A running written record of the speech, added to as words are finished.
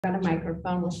got a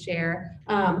microphone, we'll share.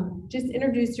 Just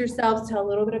introduce yourselves, tell a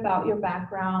little bit about your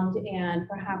background and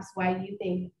perhaps why you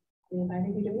think we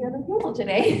invited you to be on the panel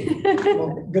today.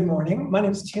 Well, good morning. My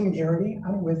name is Tim Garrity.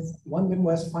 I'm with One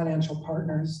Midwest Financial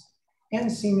Partners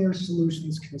and Senior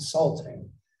Solutions Consulting.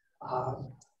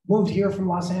 Moved here from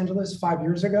Los Angeles 5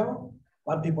 years ago. A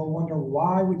lot of people wonder,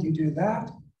 why would you do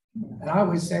that? And I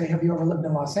always say, have you ever lived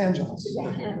in Los Angeles?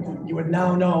 You would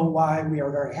now know why we are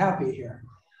very happy here.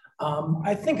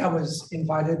 I think I was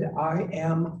invited. I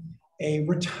am a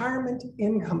retirement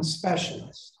income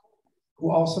specialist who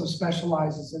also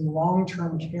specializes in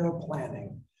long-term care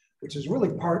planning, which is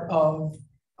really part of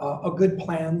a good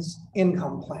plan's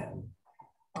income plan.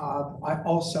 I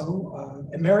also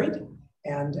am married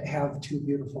and have 2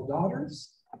 beautiful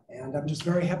daughters, and I'm just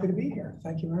very happy to be here.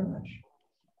 Thank you very much.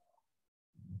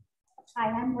 Hi,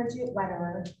 I'm Bridget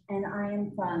Wetterer, and I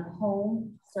am from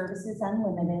Home Services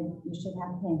Unlimited. You should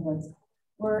have pamphlets.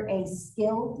 We're a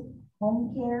skilled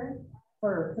home care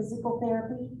for physical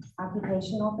therapy,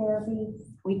 occupational therapy.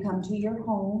 We come to your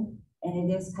home, and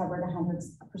it is covered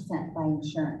 100% by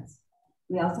insurance.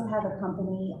 We also have a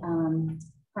company,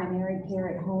 primary care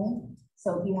at home.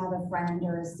 So if you have a friend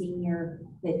or a senior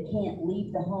that can't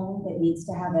leave the home but needs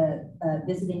to have a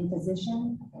visiting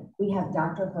physician, we have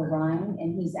Dr. Ryan,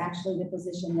 and he's actually the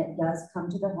physician that does come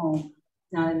to the home,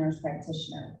 not a nurse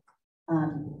practitioner.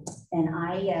 And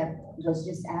I was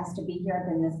just asked to be here. I've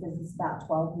been in this business about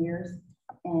 12 years,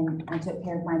 and I took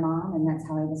care of my mom, and that's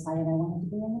how I decided I wanted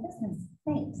to be in the business.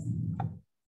 Thanks.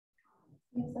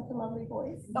 You have such a lovely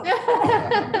voice.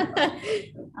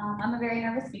 I'm a very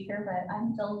nervous speaker, but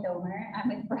I'm Jill Domer. I'm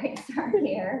with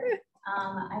BrightstarCare.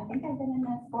 I think I've been in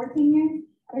this 14 years,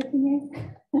 13 years.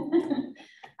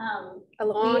 A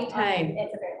long time.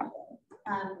 It's a very long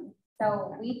time.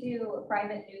 So we do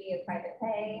private duty of private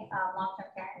pay, long-term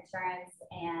care insurance,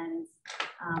 and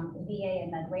VA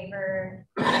and med waiver.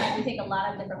 We take a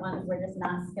lot of different ones. We're just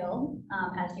not skilled,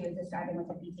 as she was describing with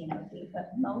the PT and OT,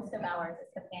 but most of ours is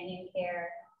companion care,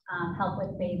 help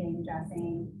with bathing,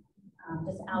 dressing,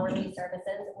 just hourly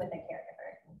services with a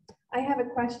caregiver. I have a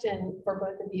question for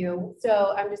both of you.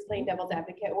 So I'm just playing devil's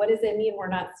advocate. What does it mean we're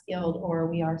not skilled or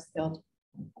we are skilled?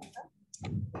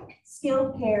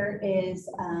 Skilled care is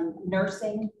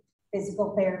nursing,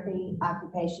 physical therapy,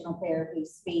 occupational therapy,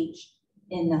 speech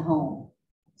in the home.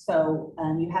 So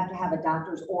you have to have a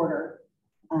doctor's order,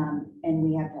 and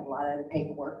we have to have a lot of the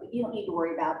paperwork that you don't need to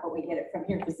worry about, but we get it from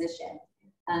your physician.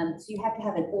 So you have to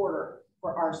have an order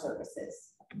for our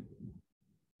services.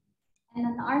 And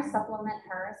then ours supplement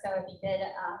her. So if you did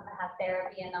have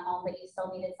therapy in the home, but you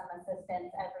still needed some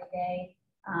assistance every day,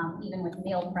 even with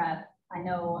meal prep, I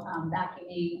know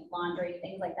vacuuming, laundry,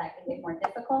 things like that can get more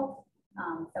difficult.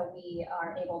 So we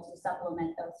are able to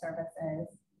supplement those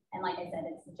services. And like I said,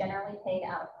 it's generally paid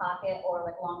out of pocket or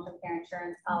with long-term care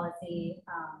insurance policy,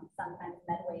 sometimes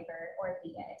med waiver or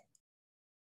VA.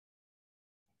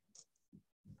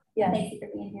 Yeah. Thank you for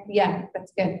being here. Yeah,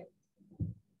 that's good.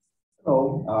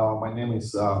 Hello, my name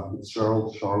is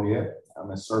Cheryl Charlier.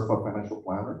 I'm a certified financial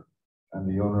planner and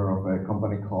the owner of a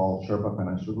company called Sherpa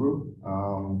Financial Group.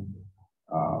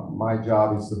 My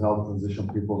job is to help transition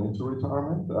people into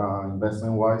retirement,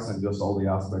 investment-wise, and just all the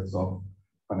aspects of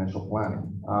financial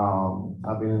planning.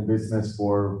 I've been in business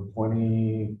for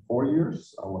 24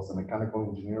 years. I was a mechanical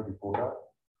engineer before that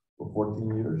for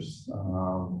 14 years.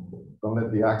 Don't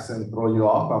let the accent throw you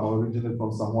off. I'm originally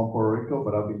from San Juan, Puerto Rico,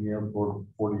 but I've been here for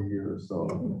 40 years. So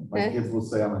my kids will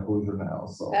say I'm a Hoosier now.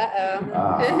 So,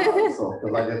 so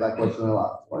because I get that question a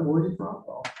lot. Where are you from?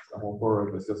 Oh, San Juan, Puerto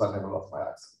Rico, because I never lost my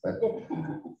accent.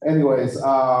 But anyways,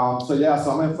 so yeah,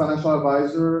 so I'm a financial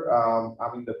advisor.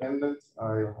 I'm independent.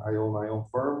 I own my own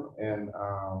firm, and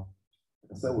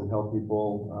like I said, we help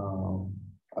people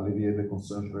alleviate the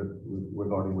concerns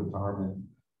regarding retirement.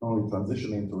 Not only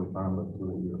transitioning to retirement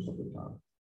through the years of retirement.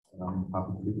 And I'm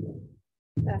happy to be here.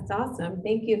 That's awesome.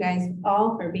 Thank you guys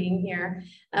all for being here.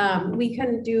 We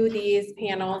couldn't do these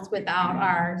panels without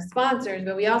our sponsors,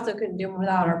 but we also couldn't do them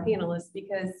without our panelists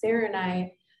because Sarah and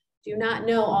I do not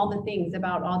know all the things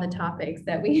about all the topics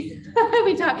that we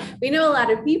talk. We know a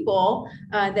lot of people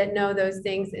that know those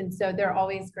things, and so they're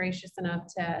always gracious enough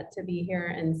to be here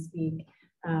and speak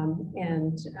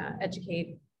and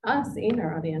educate us and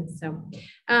our audience. So,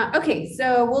 okay,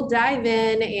 so we'll dive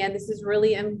in, and this is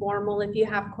really informal. If you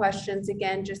have questions,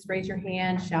 again, just raise your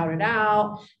hand, shout it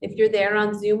out. If you're there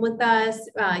on Zoom with us,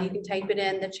 you can type it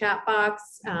in the chat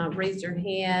box, raise your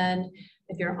hand.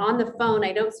 If you're on the phone,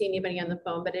 I don't see anybody on the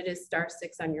phone, but it is *6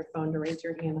 on your phone to raise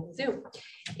your hand on Zoom.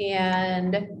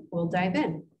 And we'll dive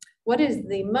in. What is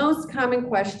the most common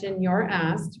question you're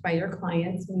asked by your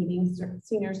clients needing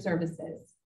senior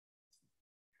services?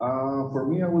 For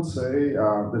me, I would say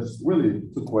there's really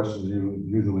two questions you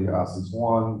usually ask. Is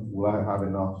one, will I have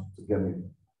enough to get me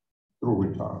through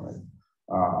retirement?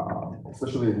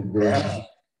 Especially in this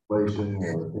inflation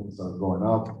where things are going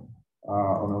up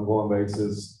on an ongoing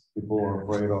basis. People are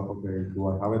afraid of, okay, do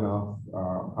I have enough?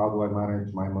 How do I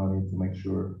manage my money to make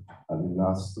sure that it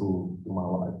lasts through my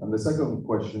life? And the second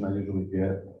question I usually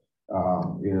get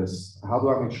is, how do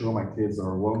I make sure my kids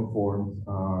are well informed?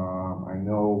 I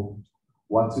know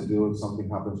what to do if something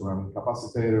happens when I'm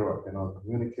incapacitated or I cannot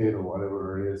communicate or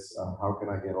whatever it is. How can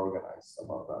I get organized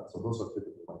about that? So those are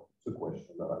typically my two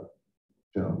questions that I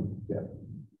generally get.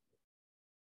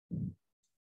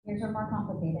 Yours are more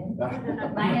complicated.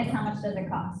 Mine is how much does it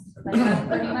cost? That's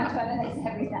pretty much what it is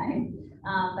every time.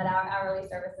 But our hourly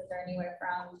services are anywhere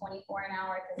from 24 an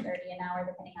hour to 30 an hour,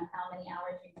 depending on how many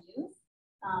hours you use.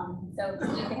 So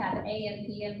you could have AM,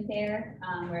 PM care,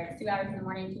 where it's 2 hours in the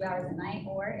morning, 2 hours at night,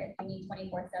 or if you need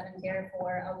 24/7 care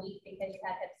for a week because you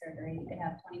had hip surgery, you could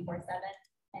have 24/7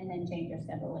 and then change your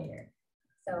schedule later.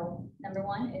 So number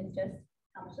one is just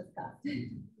how much does it cost?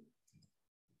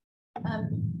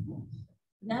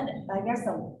 I guess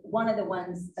one of the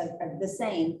ones of the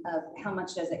same of how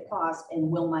much does it cost and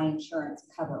will my insurance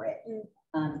cover it?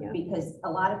 Because a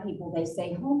lot of people, they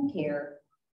say home care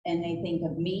and they think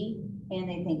of me and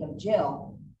they think of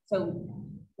Jill. So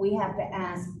we have to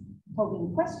ask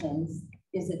probing questions.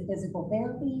 Is it physical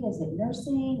therapy? Is it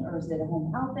nursing? Or is it a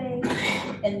home health aide?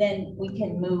 And then we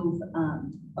can move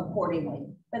accordingly.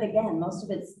 But again, most of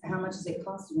it's how much does it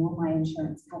cost and will my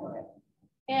insurance cover it?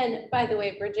 And by the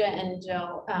way, Bridget and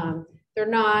Jill, they're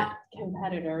not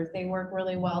competitors. They work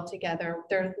really well together.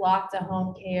 There's lots of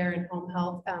home care and home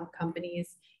health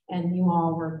companies, and you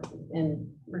all work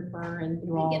and refer and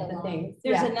do all the things.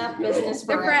 There's enough business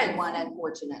for They're everyone,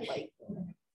 unfortunately.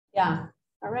 Yeah.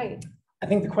 All right. I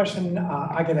think the question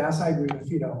I get asked, I agree with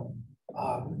Fido.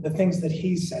 The things that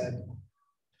he said,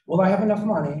 will I have enough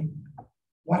money?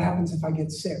 What happens if I get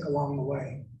sick along the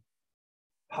way?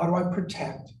 How do I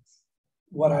protect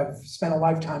what I've spent a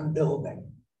lifetime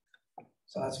building?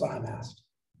 So that's what I'm asked.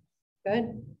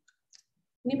 Good.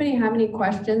 Anybody have any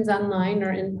questions online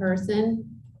or in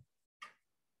person?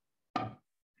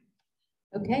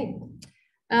 Okay.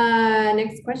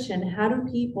 Next question. How do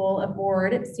people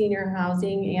afford senior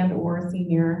housing and or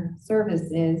senior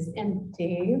services? And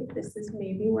Dave, this is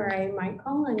maybe where I might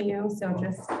call on you. So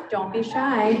just don't be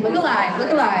shy. Look alive,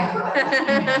 look alive.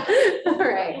 All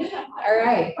right. All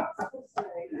right.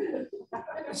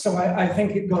 So I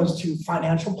think it goes to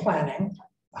financial planning,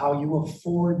 how you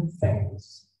afford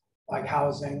things like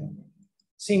housing,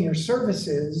 senior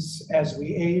services. As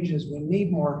we age, as we need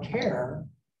more care,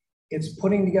 it's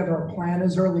putting together a plan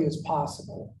as early as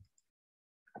possible,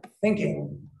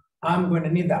 thinking I'm going to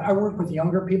need that. I work with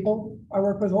younger people, I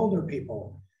work with older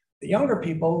people. The younger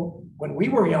people, when we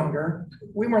were younger,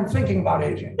 we weren't thinking about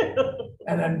aging.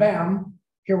 And then bam,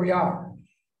 here we are.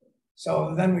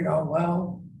 So then we go,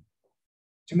 well,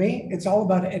 to me, it's all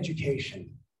about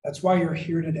education. That's why you're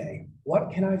here today.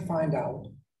 What can I find out?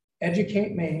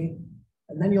 Educate me,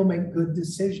 and then you'll make good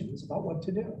decisions about what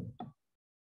to do.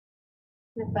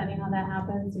 Isn't it funny how that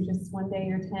happens? You just one day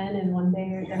you're 10 and one day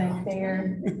you're the next day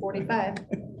you're 45.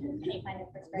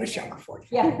 Wish I were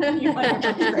 45. Yeah.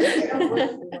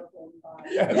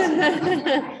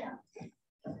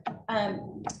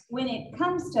 When it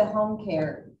comes to home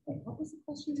care, what was the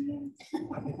question again?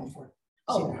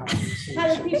 Oh,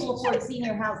 how do people afford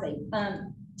senior housing?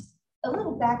 A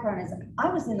little background is I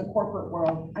was in the corporate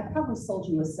world. I probably sold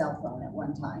you a cell phone at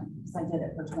one time because I did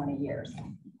it for 20 years.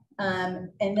 And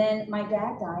then my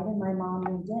dad died and my mom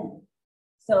moved in.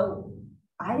 So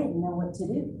I didn't know what to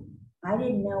do. I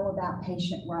didn't know about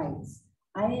patient rights.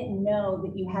 I didn't know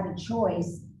that you had a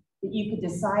choice, that you could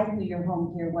decide who your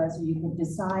home care was, or you could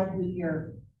decide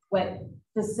what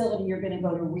facility you're going to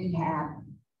go to rehab.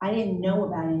 I didn't know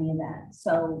about any of that.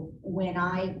 So when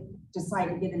I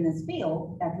decided to get in this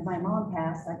field, after my mom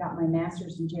passed, I got my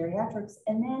master's in geriatrics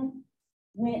and then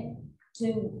went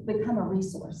to become a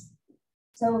resource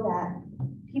so that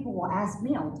people will ask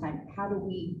me all the time, how do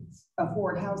we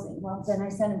afford housing? Well, then I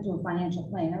send them to a financial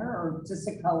planner or to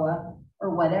SECOA or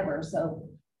whatever. So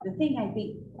the thing I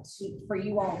think for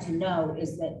you all to know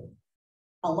is that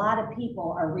a lot of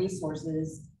people are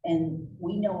resources and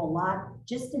we know a lot,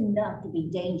 just enough to be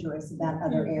dangerous about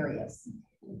other areas.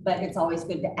 But it's always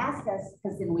good to ask us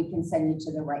because then we can send you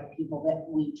to the right people that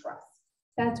we trust.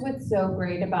 That's what's so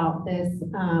great about this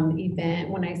event.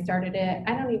 When I started it,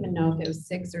 I don't even know if it was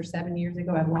 6 or 7 years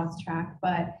ago, I've lost track,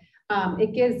 but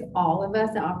it gives all of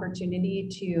us an opportunity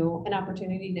to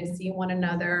see one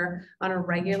another on a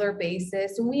regular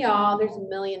basis. And there's a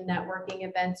million networking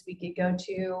events we could go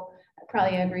to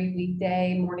probably every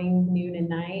weekday, morning, noon, and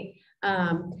night.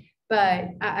 But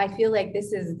I feel like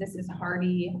this is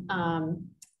hearty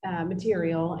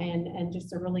material and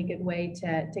just a really good way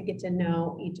to get to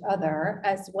know each other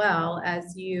as well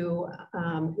as you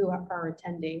who are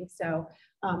attending. So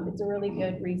it's a really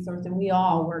good resource, and we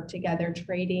all work together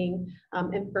trading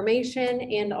information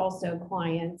and also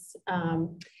clients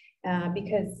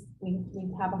because we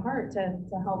have a heart to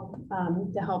help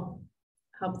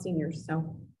seniors.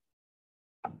 So.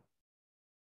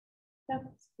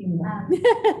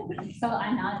 So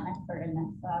I'm not an expert in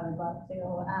this, so I would love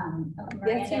to.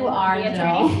 Yes, Miranda you are, be a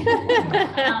Jill.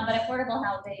 but affordable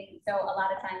housing, so a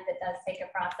lot of times it does take a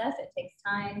process, it takes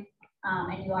time,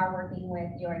 and you are working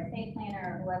with your estate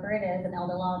planner or whoever it is, an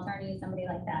elder law attorney, somebody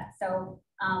like that. So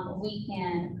we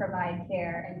can provide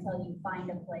care until you find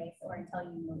a place or until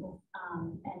you move,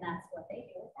 and that's what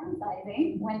they do with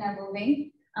downsizing when they're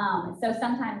moving. So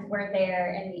sometimes we're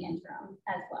there in the interim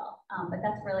as well, but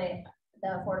that's really the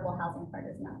affordable housing part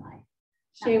is not mine.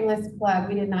 Shameless plug,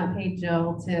 we did not pay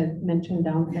Jill to mention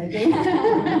downsizing.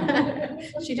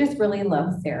 She just really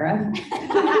loves Sarah. She's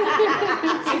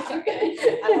so good.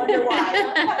 I wonder why.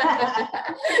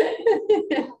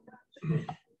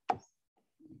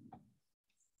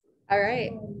 All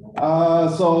right.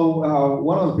 So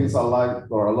one of the things I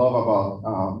like or I love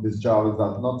about this job is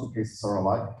that no two cases are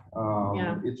alike.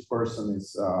 Each person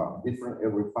is different.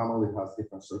 Every family has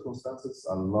different circumstances.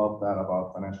 I love that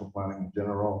about financial planning in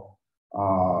general,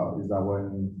 is that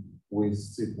when we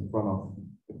sit in front of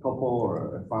a couple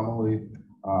or a family,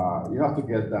 you have to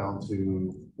get down to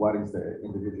what is the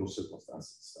individual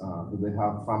circumstances. Do they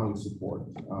have family support?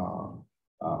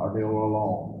 Are they all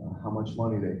alone? How much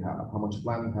money they have? How much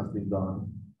planning has been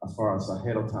done as far as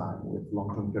ahead of time with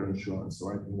long-term care insurance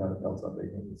or anything else that they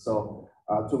need? So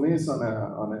to me, it's on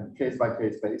a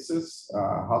case-by-case basis.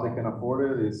 How they can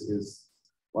afford it is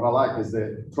what I like is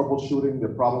the troubleshooting, the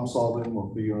problem solving,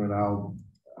 or figuring out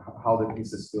how the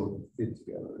pieces still fit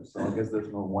together. So I guess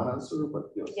there's no one answer,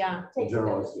 but just in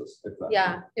general, it's just exactly.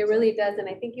 Yeah, it really does. And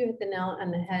I think you hit the nail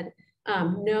on the head.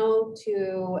 No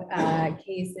two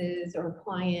cases or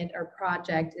client or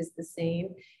project is the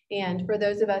same. And for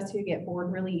those of us who get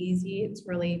bored really easy, it's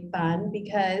really fun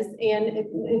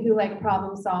who like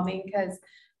problem solving, because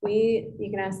you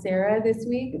can ask Sarah this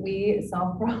week, we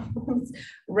solve problems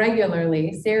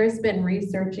regularly. Sarah's been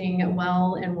researching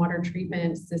well and water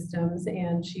treatment systems,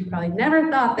 and she probably never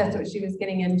thought that's what she was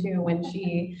getting into when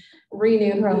she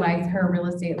renewed her real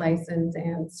estate license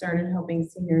and started helping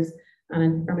seniors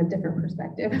from a different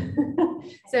perspective.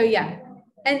 So yeah,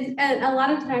 and a lot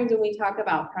of times when we talk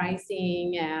about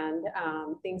pricing and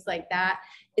things like that,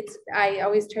 I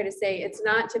always try to say it's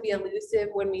not to be elusive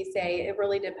when we say it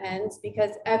really depends,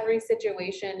 because every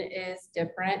situation is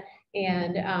different.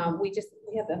 And we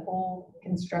have the whole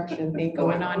construction thing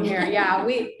going on here. Yeah,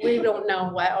 we don't know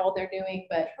what all they're doing,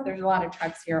 but there's a lot of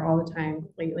trucks here all the time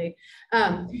lately.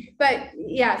 But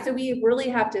yeah, so we really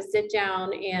have to sit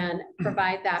down and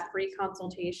provide that free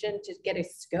consultation to get a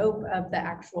scope of the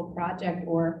actual project,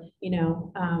 or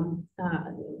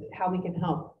how we can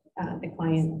help the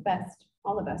client best,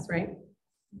 all of us, right?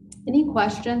 Any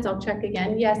questions? I'll check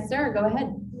again. Yes, sir, go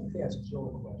ahead. Yes,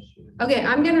 Jill, a question. Okay,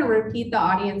 I'm going to repeat the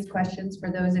audience questions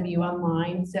for those of you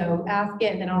online. So ask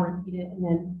it, and then I'll repeat it, and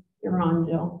then you're on,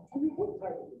 Jill. What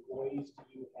type of employees do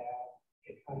you have,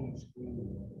 and how do you screen them?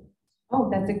 Oh,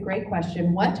 that's a great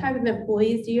question. What type of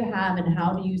employees do you have, and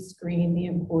how do you screen the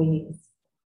employees?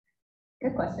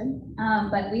 Good question.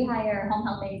 But we hire home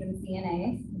health aides and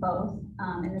CNAs, both.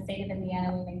 In the state of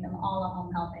Indiana, we make them all a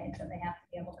home health aide, so they have to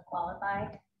be able to qualify.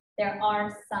 There are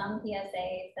some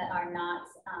PSAs that are not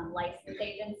licensed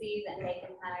agencies, and they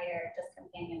can hire just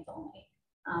companions only.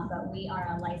 But we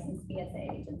are a licensed PSA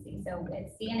agency. So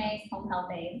it's CNAs, home health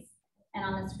aides. And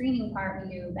on the screening part, we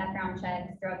do background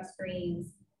checks, drug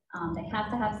screens. They have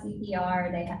to have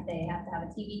CPR. They have to have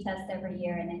a TB test every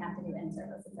year, and they have to do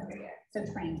in-services every year. So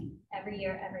training every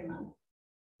year, every month.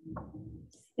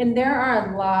 And there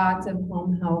are lots of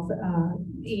home health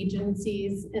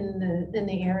agencies in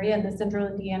the area, in the central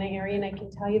Indiana area. And I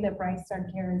can tell you that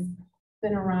BrightstarCare has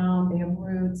been around. They have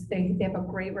roots. They have a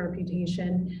great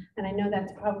reputation. And I know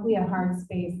that's probably a hard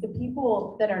space. The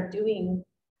people that are doing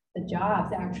the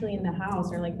jobs actually in the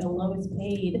house are like the lowest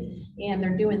paid, and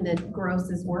they're doing the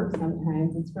grossest work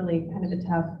sometimes. It's really kind of a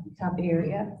tough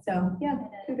area. So yeah,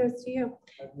 kudos to you.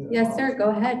 Yes, sir,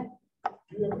 go ahead.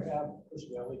 Do you ever have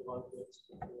personality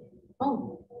conflicts?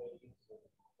 Oh,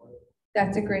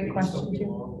 That's a great question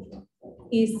too.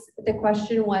 The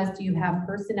question was, do you have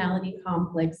personality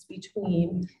conflicts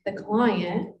between the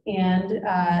client and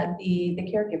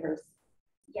the caregivers?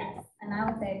 Yes, and I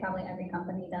would say probably every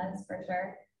company does for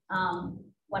sure.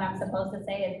 What I'm supposed to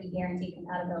say is we guarantee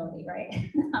compatibility, right?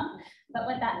 But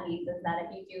what that means is that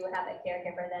if you do have a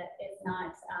caregiver that is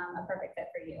not a perfect fit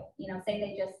for you, you know, say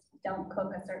they just don't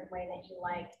cook a certain way that you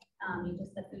like,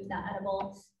 the food's not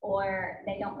edible, or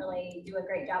they don't really do a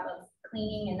great job of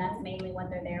cleaning, and that's mainly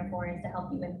what they're there for, is to help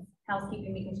you with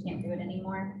housekeeping because you can't do it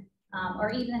anymore.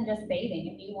 Or even just bathing,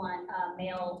 if you want a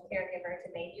male caregiver to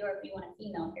bathe you, or if you want a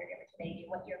female caregiver to bathe you,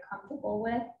 what you're comfortable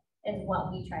with is what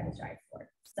we try to strive for.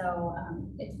 So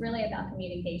it's really about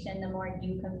communication. The more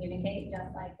you communicate,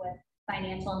 just like with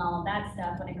financial and all of that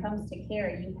stuff, when it comes to care,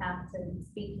 you have to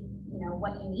speak, you know,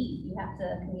 what you need. You have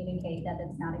to communicate that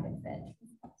it's not a good fit.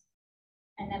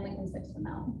 And then we can switch them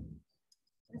out.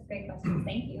 That's a great question.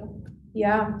 Thank you.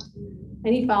 Yeah.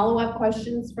 Any follow-up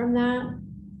questions from that?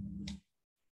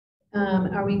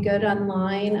 Are we good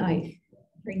online? Are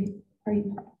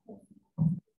you?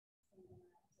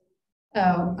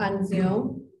 Oh, on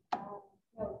Zoom?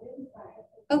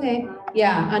 Okay,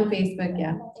 yeah, on Facebook,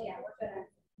 yeah.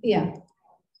 Yeah.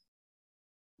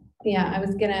 Yeah, I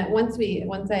was gonna, once I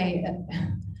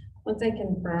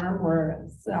confirm we're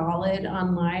solid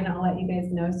online, I'll let you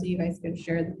guys know so you guys can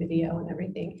share the video and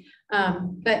everything.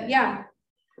 But yeah.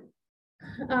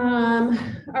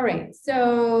 All right,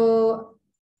 so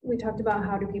we talked about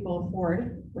how do people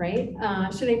afford, right?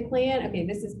 Should I plan, okay,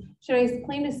 should I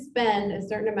plan to spend a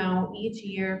certain amount each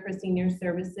year for senior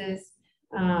services?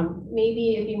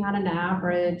 Maybe if you had an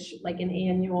average, like an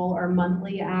annual or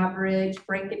monthly average,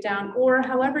 break it down, or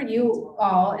however you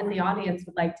all in the audience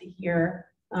would like to hear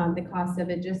the cost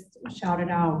of it, just shout it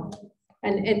out.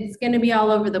 And it's going to be all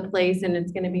over the place, and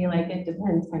it's going to be like, it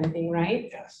depends kind of thing, right?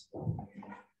 Yes.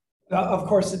 Of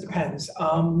course, it depends.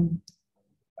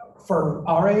 For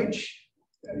our age,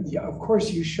 yeah, of course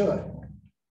you should.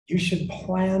 You should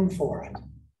plan for it.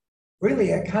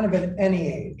 Really, at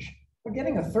any age. We're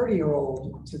getting a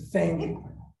 30-year-old to think,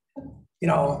 you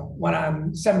know, when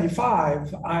I'm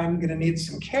 75, I'm going to need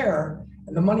some care,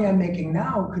 and the money I'm making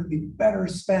now could be better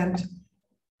spent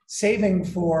saving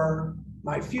for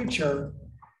my future.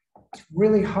 It's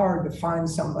really hard to find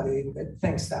somebody that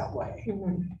thinks that way.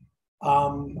 Mm-hmm.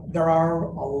 There are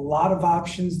a lot of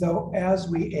options, though, as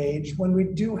we age, when we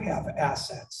do have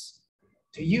assets,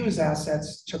 to use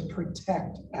assets to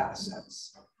protect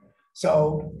assets.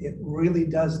 So it really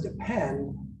does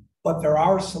depend, but there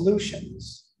are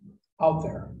solutions out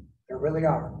there. There really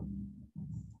are.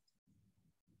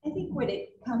 I think when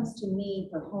it comes to me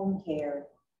for home care,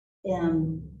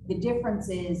 the difference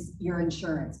is your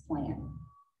insurance plan.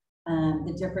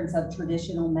 The difference of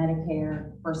traditional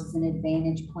Medicare versus an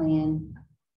Advantage plan,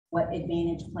 what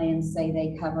Advantage plans say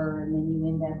they cover, and then you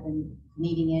end up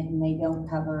needing it and they don't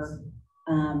cover.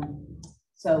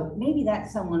 So maybe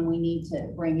that's someone we need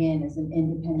to bring in as an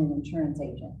independent insurance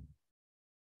agent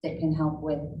that can help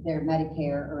with their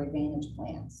Medicare or Advantage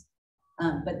plans.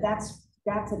 But that's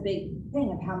a big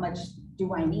thing of how much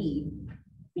do I need,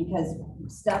 because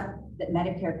stuff that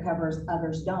Medicare covers,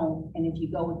 others don't. And if you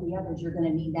go with the others, you're going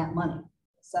to need that money.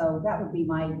 So that would be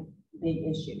my big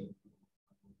issue.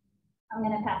 I'm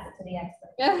going to pass it to the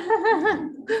expert.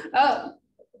 Oh,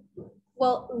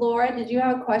 well, Laura, did you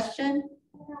have a question?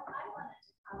 I wanted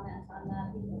to comment on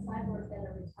that because I work at a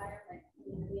retirement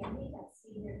community and we have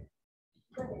senior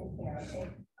living care, nursing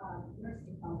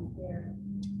home care.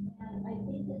 And I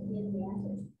think that the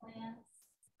Advantage plans,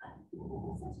 that's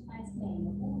such a nice name,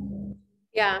 Advantage.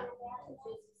 Yeah. The advantage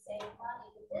is to save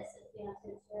money, the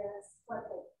disadvantage is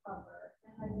what they cover.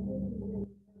 And I really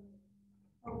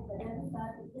hope that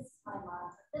everybody, this is my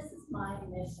mantra, this is my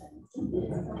mission, is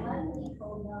to let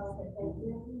people know that they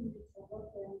really need to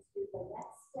look into the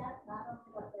next step, not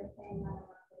only what they're paying on a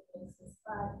monthly basis,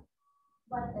 but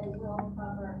what they will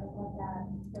cover and what that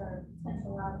their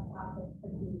potential out of pocket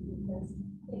could be, because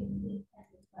it can be quite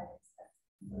expensive.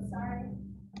 So sorry.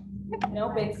 No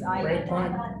big Great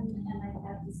point. And I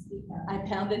have to speak up. I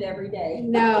pound it every day.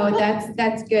 No,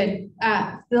 that's good.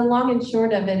 The long and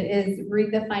short of it is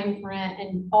read the fine print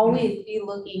and always be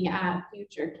looking at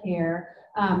future care.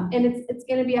 And it's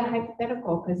going to be a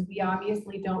hypothetical because we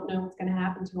obviously don't know what's going to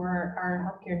happen to our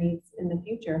healthcare needs in the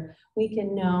future. We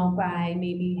can know by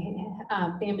maybe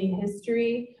family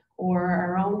history or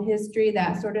our own history,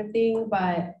 that sort of thing.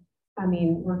 But I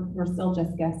mean, we're still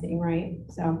just guessing, right?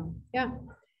 So yeah.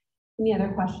 Any other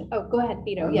question? Oh, go ahead,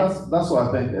 Vito. Yes. That's what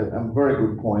I think, a very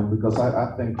good point, because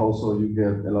I think also you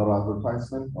get a lot of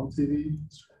advertisement on TV.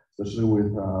 especially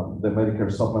with the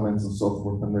Medicare supplements and so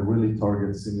forth, and they really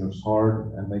target seniors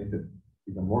hard and make it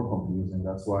even more confusing.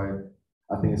 That's why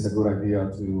I think it's a good idea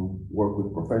to work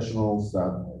with professionals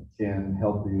that can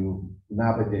help you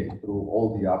navigate through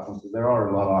all the options, because there are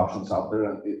a lot of options out there,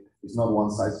 and it's not one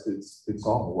size fits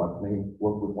all. What may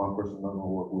work with one person doesn't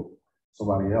work with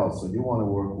somebody else. So you want to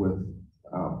work with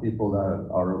people that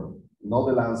know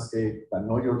the landscape, that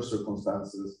know your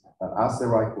circumstances, that ask the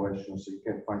right questions, so you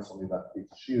can find something that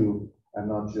fits you, and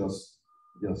not just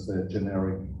a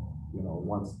generic,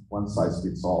 one size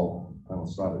fits all kind of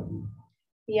strategy.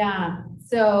 Yeah.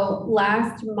 So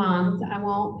last month, I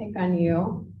won't pick on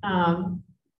you.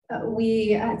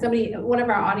 One of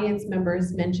our audience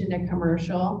members mentioned a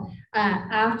commercial.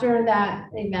 After that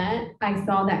event, I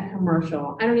saw that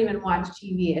commercial. I don't even watch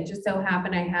TV. It just so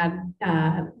happened I had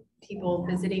people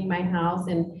visiting my house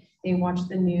and they watched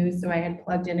the news. So I had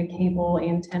plugged in a cable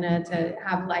antenna to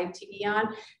have live TV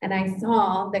on. And I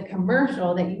saw the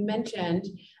commercial that you mentioned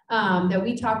that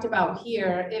we talked about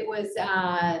here. It was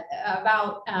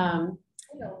about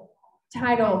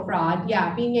title fraud.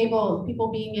 Yeah, people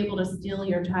being able to steal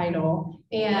your title.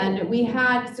 And we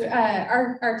had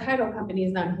our title company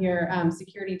is not here,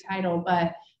 Security Title,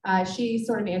 but she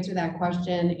sort of answered that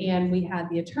question. And we had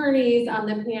the attorneys on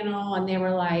the panel, and they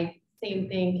were like, same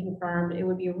thing, confirmed. It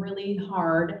would be really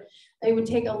hard. It would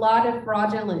take a lot of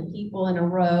fraudulent people in a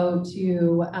row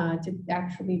to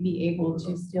actually be able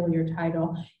to steal your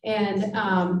title.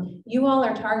 And you all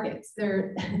are targets.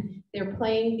 They're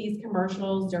playing these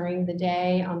commercials during the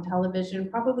day on television,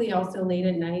 probably also late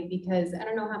at night, because I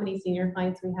don't know how many senior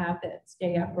clients we have that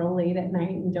stay up real late at night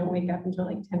and don't wake up until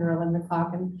like 10 or 11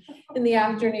 o'clock in the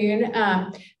afternoon.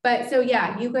 But so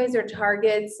yeah, you guys are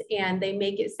targets, and they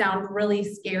make it sound really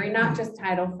scary, not just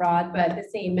title fraud, but the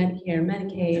same Medicare,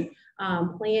 Medicaid,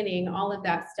 planning, all of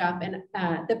that stuff. And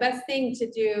the best thing to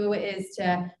do is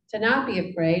to not be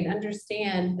afraid,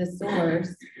 understand the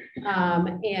source,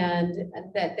 and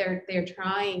that they're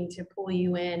trying to pull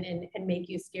you in and make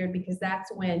you scared, because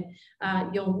that's when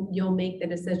you'll make the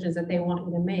decisions that they want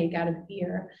you to make out of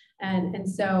fear. And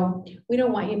so we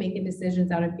don't want you making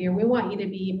decisions out of fear. We want you to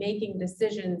be making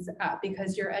decisions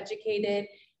because you're educated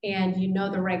and you know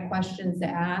the right questions to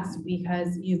ask,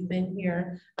 because you've been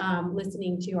here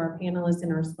listening to our panelists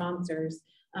and our sponsors.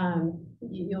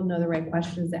 You'll know the right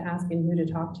questions to ask and who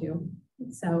to talk to.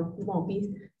 So you won't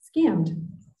be scammed.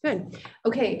 Good.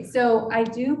 Okay, so I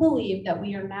do believe that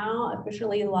we are now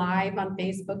officially live on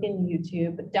Facebook and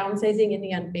YouTube, Downsizing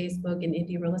Indy on Facebook and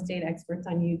Indy Real Estate Experts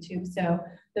on YouTube. So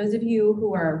those of you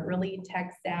who are really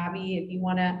tech savvy, if you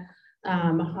want to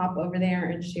hop over there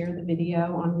and share the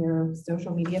video on your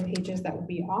social media pages, that would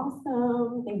be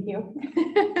awesome. Thank you.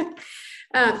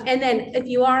 And then if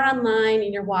you are online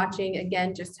and you're watching,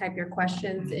 again, just type your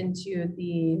questions into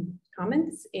the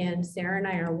comments, and Sarah and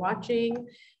I are watching,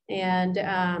 and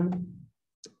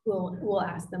we'll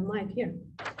ask them live here.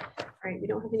 All right, we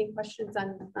don't have any questions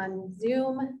on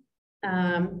Zoom.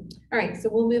 All right, so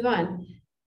we'll move on.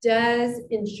 Does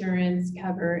insurance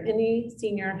cover any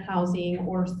senior housing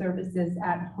or services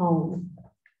at home?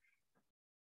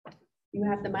 You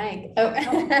have the mic. Oh,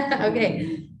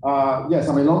 okay. Yes,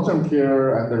 I mean, long-term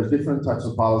care, and there's different types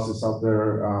of policies out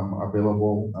there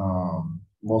available.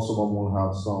 Most of them will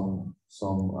have some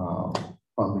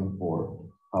funding for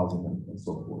housing and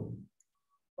so forth.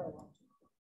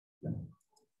 Yeah.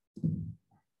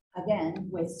 Again,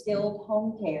 with skilled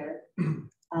home care,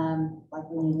 like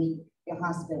when you leave your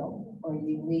hospital or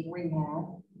you leave rehab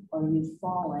or you've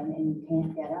fallen and you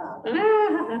can't get up,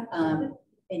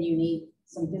 and you need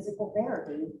some physical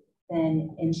therapy,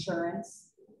 then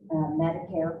insurance,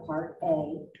 Medicare Part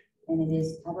A, and it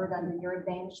is covered under your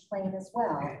Advantage plan as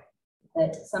well,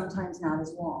 but sometimes not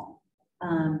as long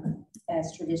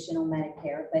as traditional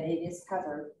Medicare, but it is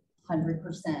covered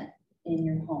 100% in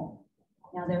your home.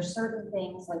 Now there's certain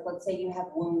things, like let's say you have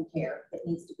wound care that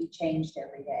needs to be changed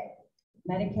every day.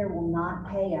 Medicare will not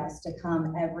pay us to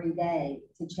come every day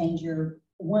to change your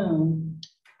wound.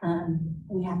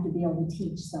 We have to be able to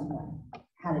teach someone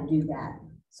how to do that,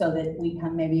 so that we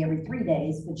come maybe every 3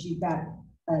 days, but you've got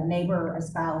a neighbor, a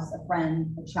spouse, a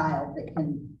friend, a child that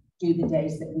can do the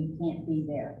days that we can't be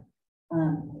there.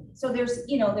 So there's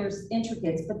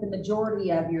intricates, but the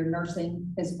majority of your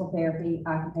nursing, physical therapy,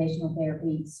 occupational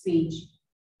therapy, speech,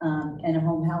 and a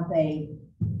home health aide,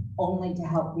 only to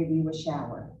help give you a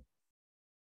shower,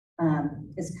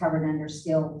 is covered under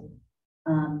skilled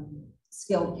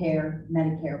care,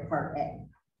 Medicare Part A.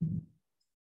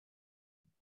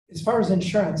 As far as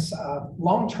insurance,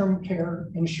 long-term care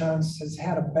insurance has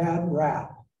had a bad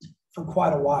rap for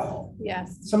quite a while.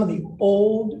 Yes. Some of the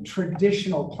old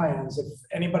traditional plans, if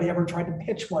anybody ever tried to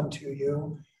pitch one to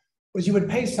you, was you would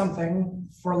pay something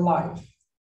for life.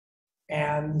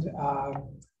 And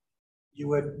you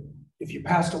would, if you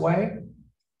passed away,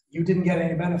 you didn't get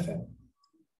any benefit.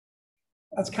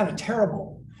 That's kind of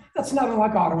terrible. That's not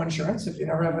unlike auto insurance. If you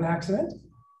never have an accident,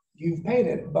 you've paid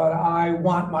it, but I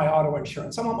want my auto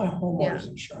insurance. I want my homeowner's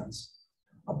insurance.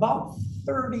 About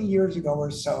 30 years ago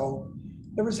or so,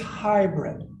 there was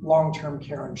hybrid long-term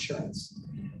care insurance.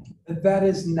 That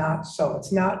is not so.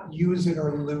 It's not use it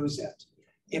or lose it.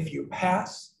 If you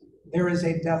pass, there is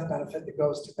a death benefit that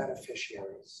goes to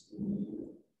beneficiaries.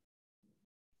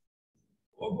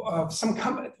 A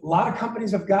lot of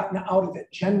companies have gotten out of it.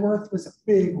 Genworth was a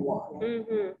big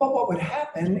one. But what would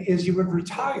happen is you would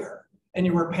retire and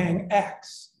you were paying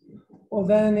X. Well,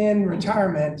 then in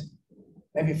retirement,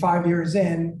 maybe 5 years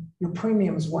in, your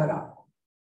premiums went up.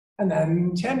 And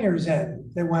then 10 years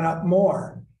in, they went up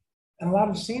more. And a lot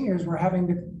of seniors were having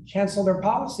to cancel their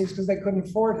policies because they couldn't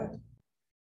afford it.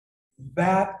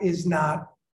 That is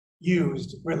not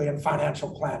used really in financial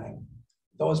planning.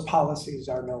 Those policies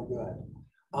are no good.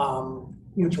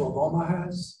 Mutual of Omaha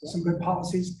has some good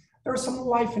policies. There are some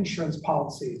life insurance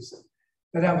policies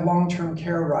that have long-term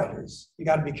care riders. You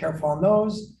got to be careful on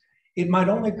those. It might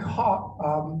only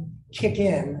kick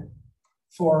in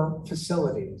for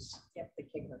facilities. Yep, the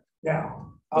kicker. Yeah.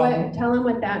 Tell them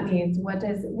what that means. What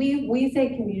does, we say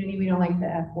community, we don't like the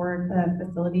F word, the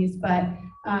facilities, but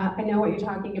I know what you're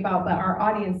talking about, but our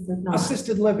audience does not.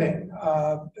 Assisted living,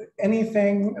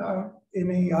 anything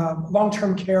in a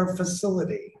long-term care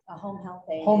facility. A home health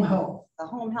aid. Home health. A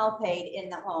home health aid in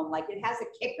the home, like it has a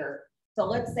kicker. So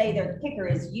let's say the kicker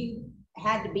is you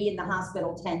had to be in the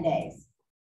hospital 10 days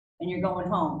and you're going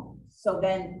home. So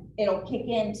then it'll kick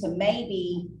in to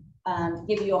maybe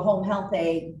give you a home health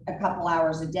aid a couple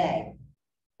hours a day,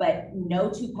 but no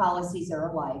two policies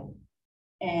are alike.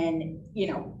 And, you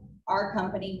know, our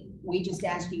company, we just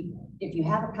ask you, if you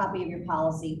have a copy of your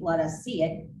policy, let us see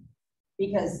it,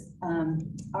 because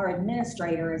our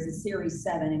administrator is a Series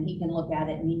 7 and he can look at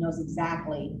it and he knows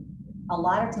exactly. A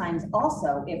lot of times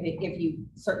also, if you,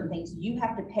 certain things, you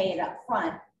have to pay it up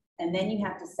front and then you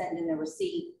have to send in the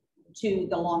receipt to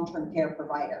the long-term care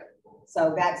provider.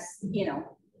 So that's, you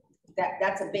know,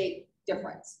 that's a big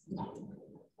difference.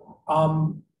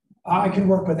 I can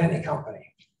work with any company.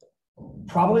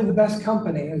 Probably the best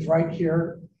company is right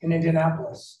here in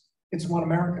Indianapolis. It's One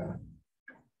America.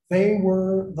 They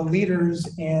were the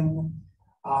leaders in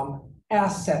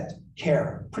asset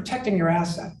care, protecting your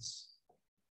assets.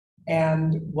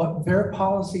 And what their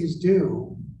policies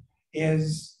do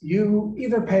is you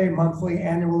either pay monthly,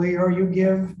 annually, or you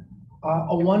give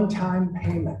a one-time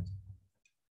payment.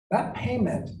 That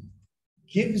payment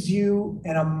gives you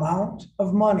an amount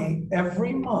of money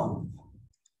every month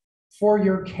for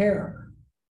your care.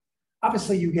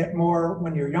 Obviously, you get more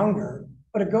when you're younger,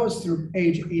 but it goes through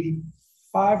age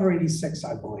 85 or 86,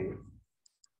 I believe.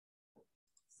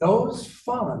 Those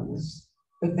funds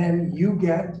that then you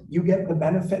get the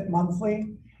benefit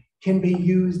monthly, can be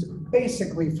used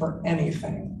basically for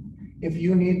anything. If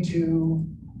you need to,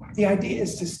 the idea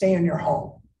is to stay in your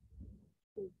home.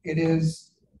 It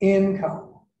is income.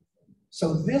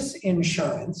 So this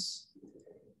insurance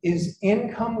is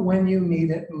income when you need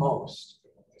it most.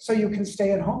 So you can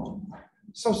stay at home.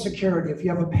 Social Security, if you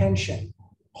have a pension,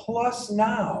 plus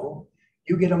now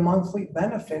you get a monthly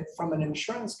benefit from an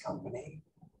insurance company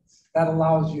that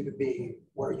allows you to be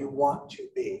where you want to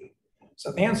be.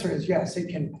 So the answer is yes, it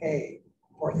can pay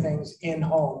for things in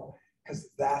home because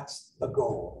that's the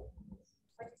goal.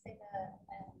 What did you say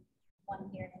the one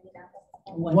here in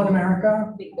Indianapolis? One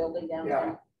America. Big building down Yeah.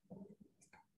 there.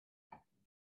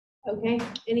 Okay,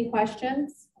 any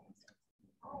questions?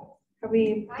 Are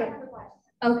we? I have a question.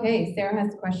 Okay, Sarah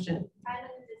has a question. I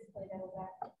live in this place over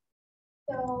there.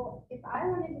 So if I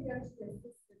wanted to go to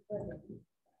assisted living,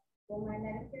 will my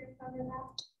Medicare cover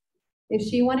that? If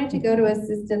she wanted to go to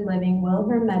assisted living, will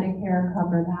her Medicare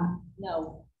cover that?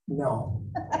 No. No.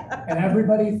 And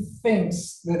everybody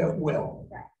thinks that it will.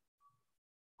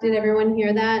 Did everyone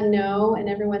hear that? No, and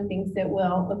everyone thinks it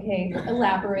will. Okay,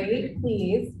 elaborate,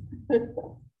 please.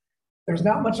 There's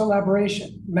not much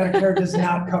elaboration. Medicare does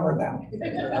not cover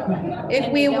that.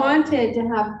 If we wanted to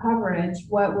have coverage,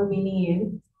 what would we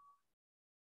need?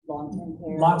 Long-term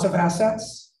care. Lots of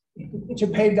assets to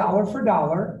pay dollar for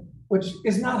dollar, which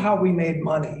is not how we made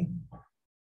money.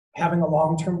 Having a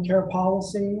long-term care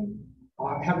policy,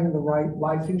 having the right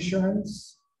life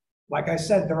insurance. Like I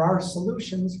said, there are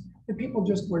solutions that people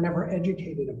just were never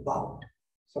educated about.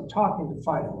 So talking to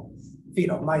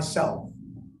Fido, myself,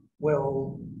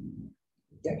 will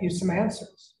get you some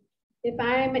answers. If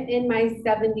I'm in my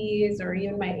 70s or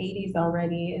even my 80s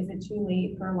already, is it too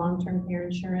late for long-term care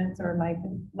insurance or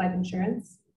life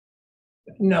insurance?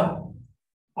 No.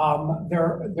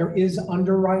 There is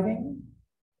underwriting,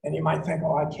 and you might think,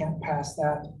 oh, I can't pass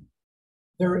that.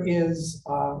 There is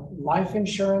life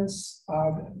insurance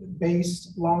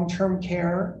based long-term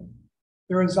care.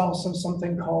 There is also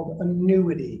something called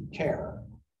annuity care.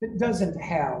 It doesn't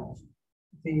have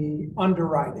the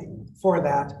underwriting for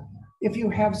that. If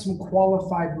you have some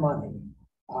qualified money,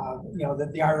 that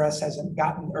the IRS hasn't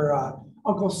gotten, or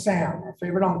Uncle Sam, our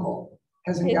favorite uncle,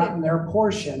 hasn't gotten their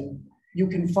portion, you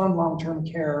can fund long-term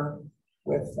care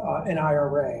with an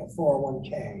IRA, a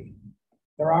 401k.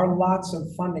 There are lots of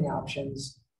funding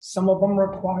options. Some of them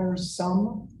require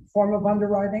some form of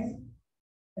underwriting,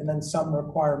 and then some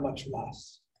require much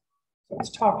less. So it's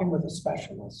talking with a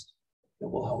specialist that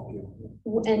will help you.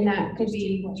 And that could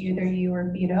be either you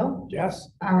or Vito. Yes.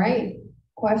 All right.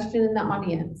 Question in the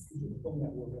audience.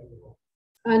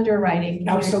 Underwriting.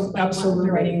 Absolutely.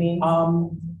 Underwriting means?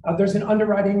 There's an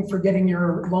underwriting for getting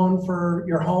your loan for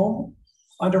your home.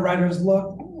 Underwriters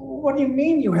look, what do you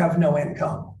mean you have no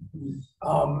income?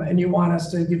 And you want us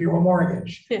to give you a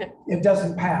mortgage. It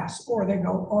doesn't pass. Or they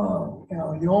go, oh,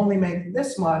 you only make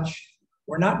this much.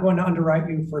 We're not going to underwrite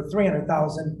you for $300,000,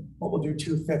 but we'll do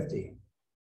 $250,000.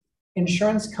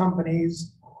 Insurance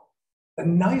companies, the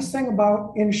nice thing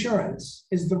about insurance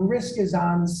is the risk is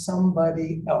on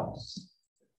somebody else.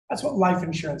 That's what life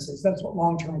insurance is. That's what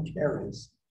long-term care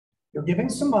is. You're giving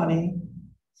some money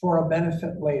for a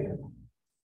benefit later.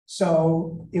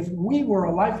 So if we were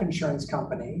a life insurance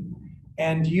company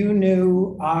and you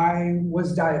knew I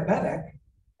was diabetic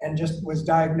and just was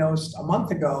diagnosed a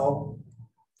month ago,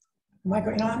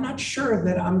 Michael, I'm not sure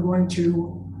that I'm going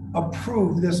to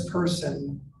approve this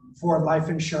person for life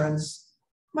insurance.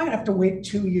 Might have to wait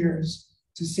 2 years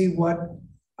to see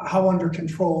how under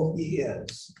control he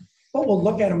is. But we'll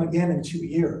look at him again in 2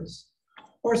 years.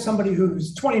 Or somebody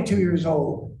who's 22 years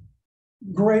old,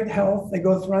 great health, they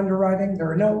go through underwriting, there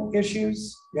are no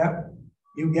issues. Yep,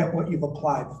 you get what you've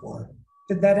applied for.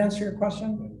 Did that answer your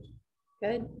question?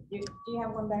 Good. Do you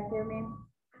have one back there, ma'am?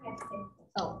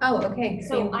 Oh, okay.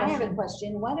 So I have a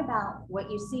question. What about what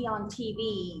you see on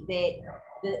TV that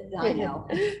I know,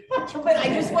 but I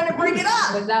just want to bring it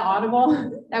up. Was that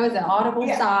audible? That was an audible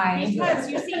sigh. Because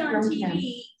you see on from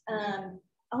TV,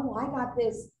 oh, I got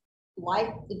this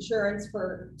life insurance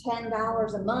for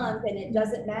 $10 a month and it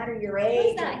doesn't matter your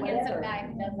age. Who's that or handsome whatever. guy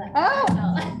who does that?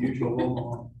 Oh.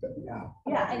 Usual. Yeah.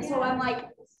 Yeah, and so I'm like,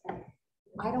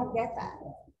 I don't get that.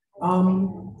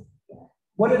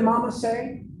 What did Mama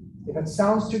say? If it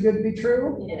sounds too good to be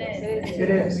true, It is. it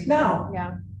is. Now,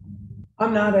 Yeah.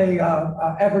 I'm not a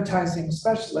advertising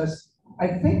specialist. I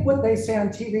think what they say on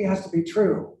TV has to be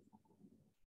true.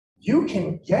 You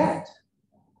can get,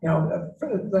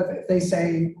 if they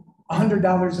say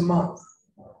 $100 a month,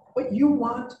 but you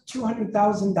want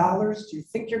 $200,000, do you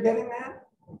think you're getting that?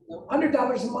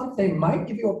 $100 a month, they might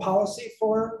give you a policy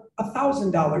for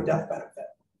 $1,000 death benefit.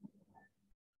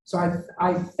 So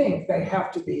I think they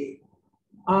have to be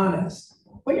honest,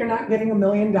 but you're not getting $1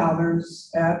 million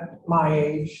at my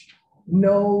age.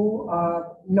 No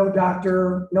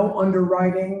doctor, no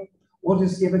underwriting. We'll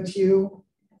just give it to you.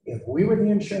 If we were the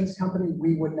insurance company,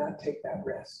 we would not take that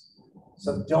risk.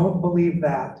 So don't believe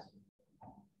that.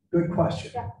 Good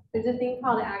question. Yeah. There's a thing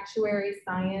called actuary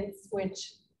science,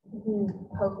 which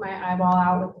poke my eyeball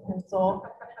out with the pencil,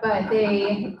 but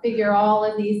they figure all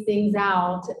of these things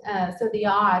out. So the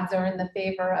odds are in the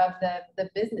favor of the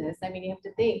business. I mean, you have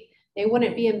to think they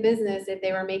wouldn't be in business if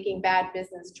they were making bad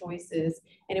business choices,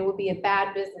 and it would be a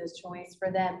bad business choice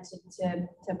for them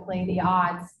to play the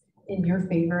odds in your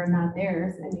favor and not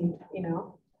theirs. I mean,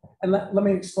 And let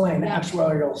me explain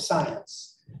actuarial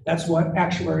science. That's what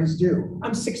actuaries do.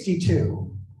 I'm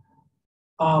 62.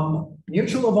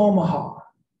 Mutual of Omaha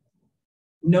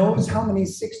knows how many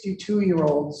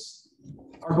 62-year-olds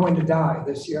are going to die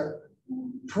this year.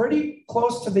 Pretty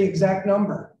close to the exact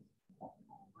number.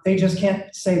 They just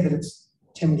can't say that it's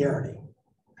Tim Garrity.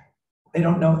 They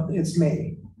don't know it's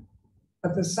me.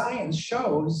 But the science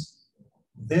shows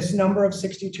this number of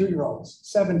 62-year-olds,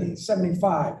 70,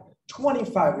 75,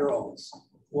 25-year-olds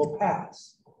will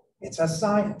pass. It's a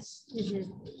science.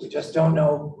 We just don't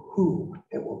know who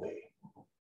it will be.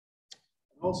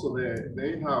 Also,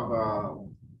 they have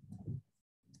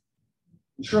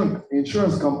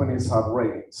insurance companies have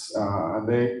ratings, and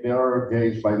they are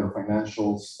gauged by their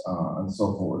financials and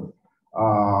so forth.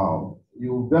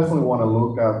 You definitely want to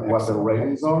look at what the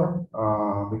ratings are,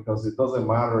 because it doesn't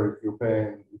matter if you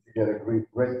get a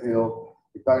great deal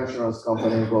if that insurance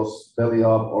company goes belly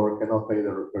up or cannot pay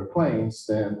their claims,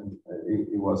 then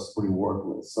it was pretty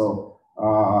worthless. So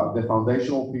the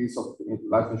foundational piece of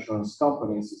life insurance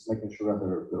companies is making sure that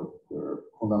their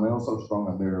fundamentals are strong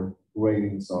and their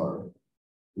ratings are,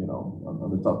 you know,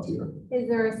 on the top tier. Is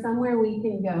there somewhere we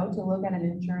can go to look at an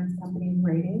insurance company's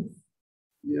ratings?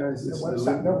 Yeah, it's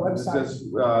Their website.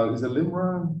 Is it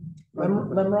Limra?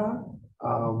 Limra?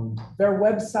 Their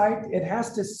website, it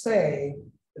has to say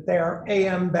that they are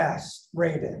AM Best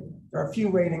rated. There are a few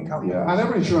rating companies. Yeah, and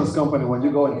every insurance company, when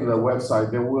you go into their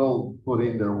website, they will put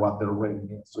in there what their rating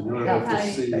is. So you're able to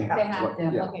see. They have to,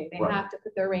 yeah, okay, they right. have to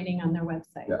put their rating on their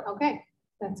website. Yeah. Okay,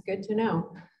 that's good to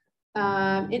know.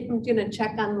 I'm gonna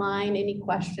check online, any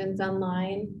questions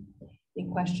online? Any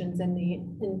questions in the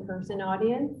in-person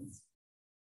audience?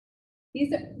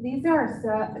 These are so,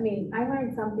 I mean, I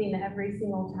learn something every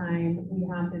single time we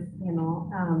have this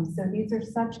panel. So these are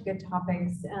such good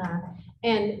topics.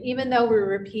 And even though we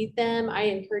repeat them, I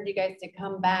encourage you guys to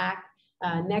come back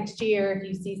next year if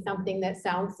you see something that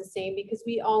sounds the same, because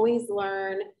we always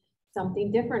learn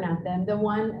something different at them. The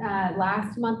one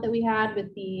last month that we had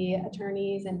with the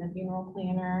attorneys and the funeral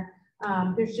planner,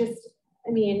 there's just,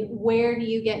 I mean, where do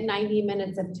you get 90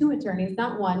 minutes of two attorneys,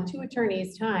 not one, two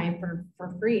attorneys time for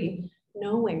free?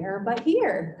 Nowhere but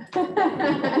here. So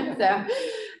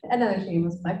another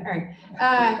shameless plug. All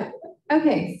right.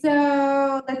 Okay,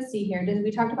 so let's see here. We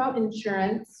talked about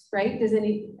insurance, right? Does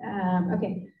any,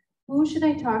 okay. Who should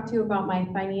I talk to about my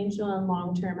financial and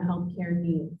long-term healthcare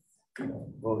needs?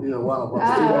 Well, either one of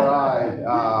us, Steve or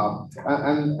I,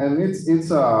 and it's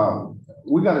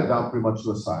we got it down pretty much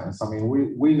to a science. I mean,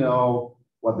 we know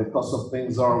what the cost of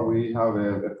things are. We have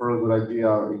a fairly good idea,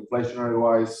 inflationary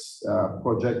wise,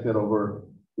 projected over,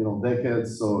 you know,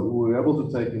 decades. So we're able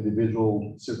to take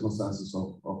individual circumstances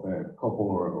of a couple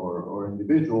or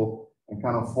individual and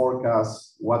kind of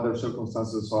forecast what their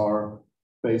circumstances are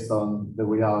based on the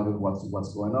reality of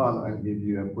what's going on, and give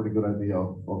you a pretty good idea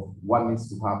of what needs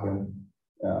to happen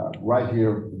right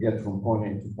here to get from point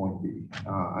A to point B.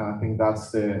 And I think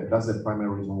that's the primary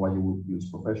reason why you would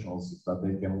use professionals, is that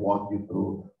they can walk you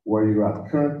through where you're at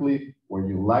currently, where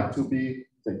you like to be,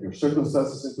 take your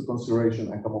circumstances into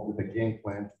consideration, and come up with a game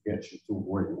plan to get you to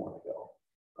where you want to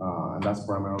go. And that's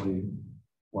primarily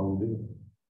what we do.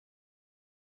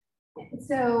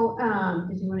 So,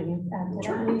 did you want to add to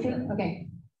that anything? Okay.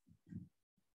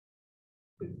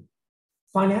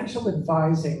 Financial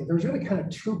advising, there's really kind of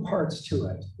two parts to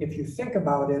it. If you think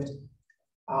about it,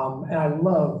 and I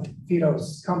love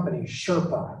Vito's company,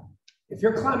 Sherpa. If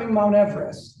you're climbing Mount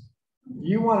Everest,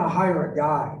 you want to hire a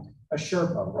guide, a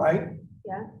Sherpa, right?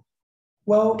 Yeah.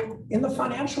 Well, in the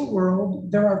financial world,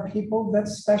 there are people that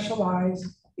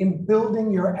specialize in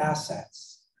building your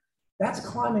assets. That's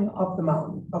climbing up the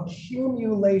mountain.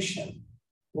 Accumulation.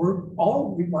 We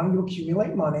want to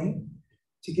accumulate money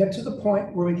to get to the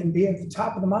point where we can be at the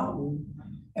top of the mountain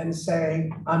and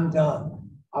say, I'm done.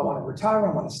 I want to retire.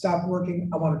 I want to stop working.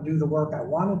 I want to do the work I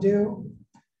want to do.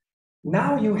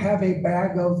 Now you have a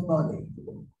bag of money,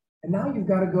 and now you've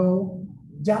got to go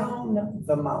down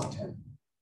the mountain.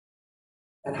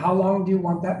 And how long do you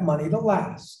want that money to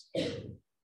last?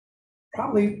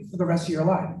 Probably for the rest of your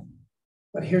life.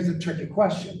 But here's the tricky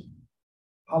question.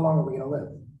 How long are we going to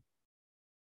live?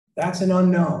 That's an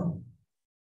unknown.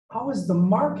 How is the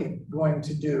market going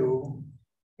to do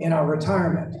in our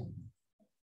retirement?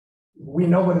 We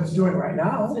know what it's doing right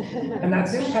now, and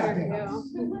that's impacting us.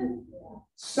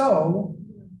 So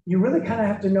you really kind of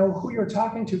have to know who you're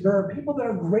talking to. There are people that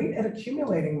are great at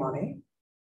accumulating money.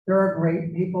 There are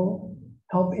great people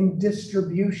help in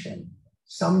distribution.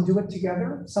 Some do it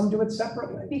together, some do it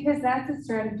separately. Because that's a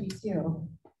strategy too,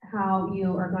 how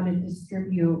you are going to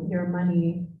distribute your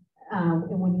money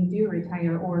when you do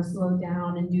retire or slow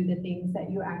down and do the things that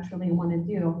you actually want to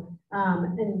do.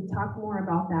 And talk more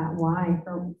about that. Why?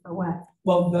 For what?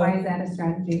 Well, why is that a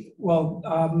strategy? Well,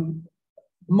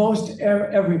 most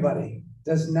everybody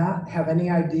does not have any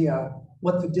idea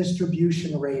what the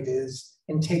distribution rate is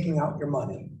in taking out your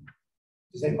money.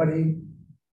 Does anybody?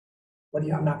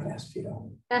 I'm not going to ask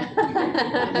Vito.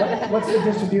 What's the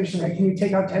distribution rate? Can you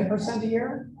take out 10% a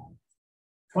year?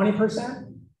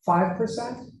 20%?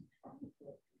 5%?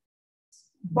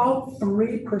 About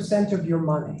 3% of your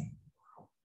money.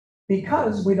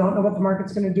 Because we don't know what the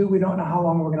market's going to do. We don't know how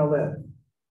long we're going to live.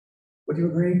 Would you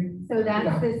agree? So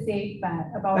that's the safe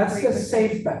bet. About that's 3%. The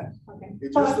safe bet. Okay.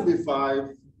 It used to be 5,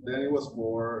 then it was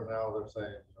more. Now they're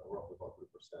saying roughly about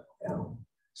 3%. Yeah.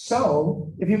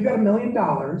 So if you've got $1 million,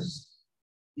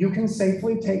 you can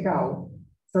safely take out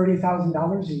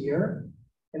 $30,000 a year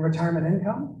in retirement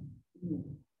income.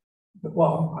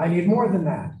 Well, I need more than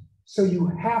that. So you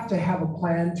have to have a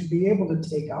plan to be able to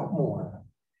take out more.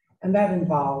 And that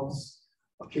involves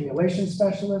accumulation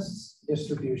specialists,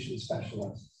 distribution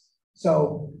specialists.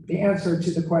 So the answer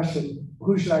to the question,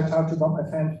 who should I talk to about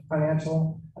my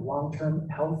financial and long-term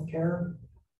health care?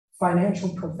 Financial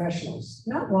professionals,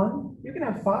 not one, you can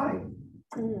have 5.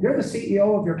 You're the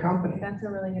CEO of your company. That's a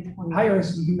really good point. Hire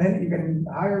as many, you can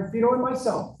hire Vito and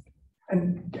myself,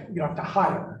 and you don't have to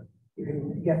hire, you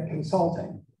can get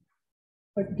consulting.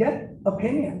 But get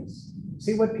opinions,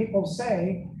 see what people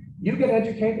say. You get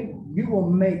educated, you will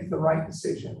make the right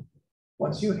decision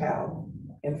once you have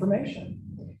information.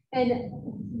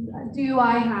 And do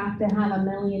I have to have $1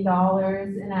 million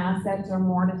in assets or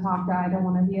more to talk to either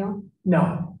one of you?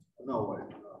 No. No way.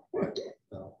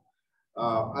 No.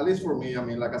 At least for me, I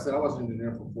mean, like I said, I was an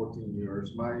engineer for 14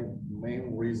 years. My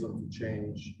main reason to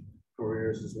change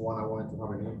careers is one, I wanted to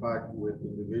have an impact with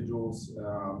individuals.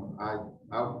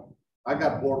 I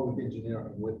got bored with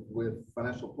engineering, with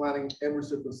financial planning. Every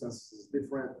circumstance is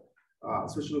different,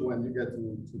 especially when you get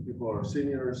to people who are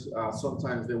seniors.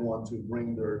 Sometimes they want to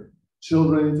bring their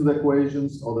children into the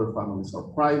equations. Other families are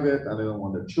private and they don't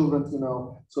want their children to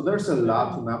know. So there's a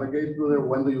lot to navigate through there.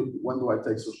 When do I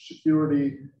take Social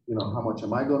Security? You know, how much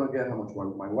am I going to get? How much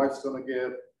my wife's going to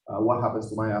get? What happens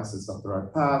to my assets after I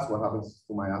pass? What happens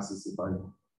to my assets if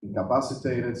I'm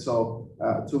incapacitated? So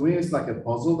to me, it's like a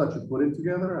puzzle that you put in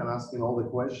together and asking all the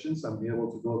questions and be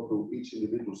able to go through each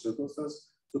individual circumstance.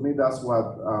 To me, that's what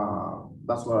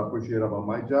I appreciate about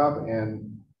my job.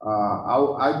 And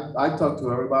I talk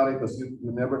to everybody because you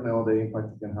never know the impact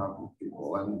you can have with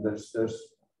people. And there's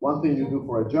one thing you do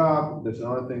for a job, there's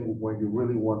another thing when you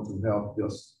really want to help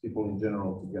just people in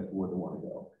general to get to where they want to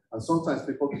go. And sometimes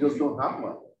people just don't have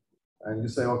money. And you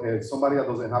say, okay, somebody that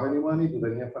doesn't have any money, do they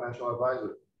need a financial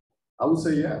advisor? I would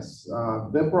say yes.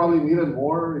 They probably need it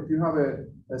more. If you have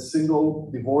a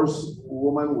single divorced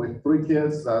woman with 3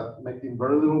 kids that making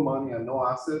very little money and no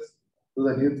assets, do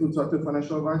they need to talk to a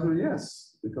financial advisor?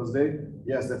 Yes, because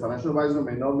the financial advisor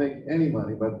may not make any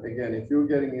money, but again, if you're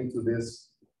getting into this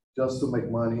just to make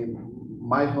money,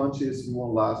 my hunch is you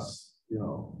won't last,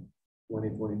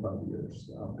 20, 25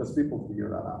 years because people figure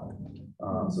that out.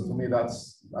 So to me,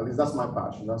 that's my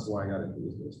passion. That's why I got into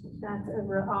this business. That's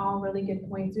all really good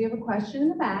points. We have a question in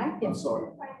the back. I'm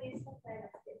sorry.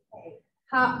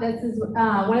 This is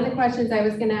one of the questions I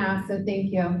was going to ask, so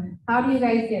thank you. How do you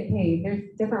guys get paid? There's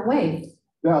different ways.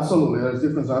 Yeah, absolutely. There's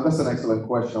different. That's an excellent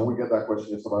question. We get that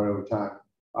question just about every time.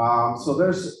 So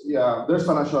there's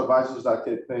financial advisors that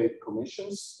get paid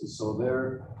commissions. So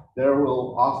they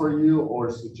will offer you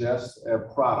or suggest a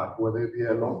product, whether it be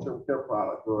a long-term care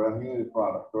product or an annuity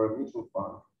product or a mutual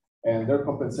fund, and their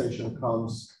compensation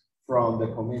comes from the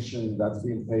commission that's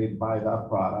being paid by that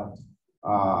product.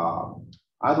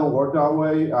 I don't work that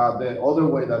way. The other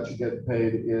way that you get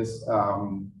paid is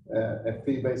a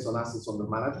fee based on assets under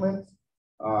management,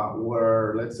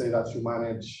 where let's say that you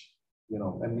manage,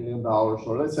 $1 million,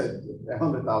 or let's say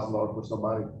 $100,000 for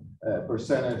somebody.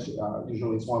 Percentage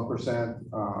usually is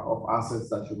 1% of assets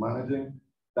that you're managing.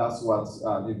 That's what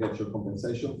you get your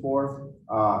compensation for.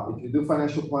 If you do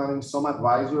financial planning, some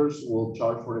advisors will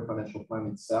charge for the financial plan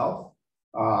itself,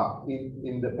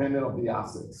 independent of the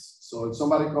assets. So if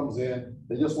somebody comes in,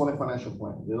 they just want a financial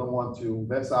plan. They don't want to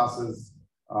invest assets.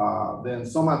 Then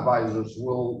some advisors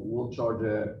will charge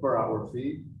a per hour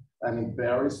fee, and it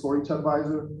varies for each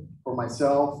advisor. For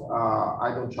myself,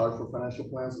 I don't charge for financial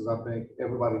plans because I think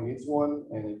everybody needs one.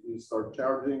 And if you start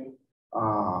charging,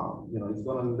 it's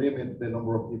going to limit the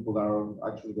number of people that are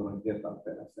actually going to get that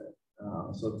benefit.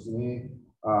 So to me,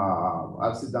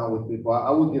 I sit down with people. I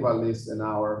would give at least an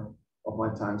hour of my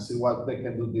time, see what they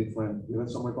can do different, give them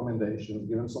some recommendations,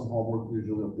 give them some homework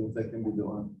usually of things they can be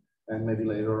doing. And maybe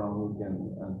later on we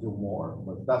can do more.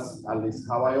 But that's at least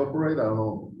how I operate. I don't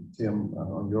know, Tim,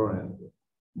 on your end.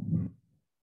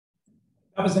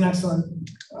 That was an excellent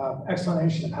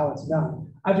explanation of how it's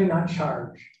done. I do not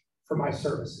charge for my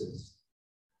services.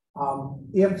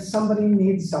 If somebody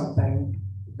needs something,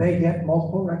 they get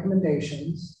multiple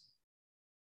recommendations.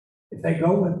 If they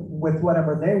go with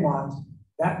whatever they want,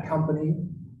 that company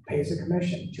pays a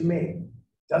commission to me.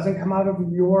 Doesn't come out of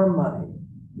your money,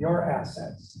 your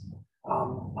assets.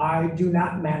 I do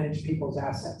not manage people's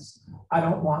assets. I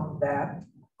don't want that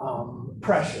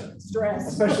pressure,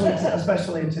 Stress,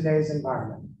 especially in today's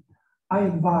environment. I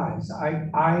advise.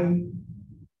 I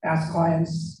ask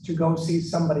clients to go see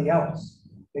somebody else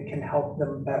that can help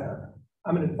them better.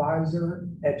 I'm an advisor,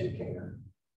 educator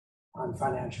on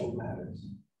financial matters.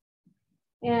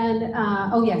 And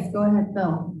oh yes, go ahead,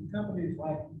 Phil. Companies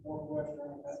like Northwestern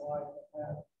and like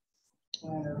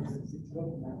planners that you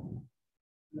look at.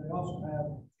 They also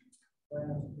have So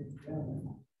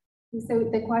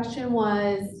the question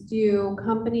was, do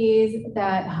companies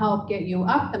that help get you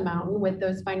up the mountain with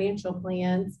those financial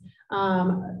plans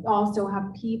also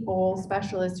have people,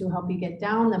 specialists who help you get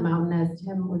down the mountain, as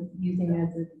Tim was using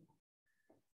as a...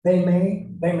 They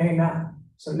may not.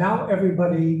 So now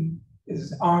everybody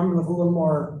is armed with a little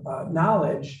more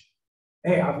knowledge.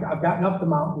 Hey, I've gotten up the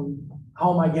mountain.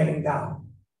 How am I getting down?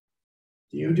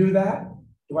 Do you do that?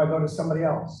 Do I go to somebody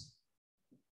else?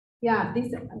 Yeah,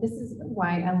 this is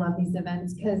why I love these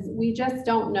events, because we just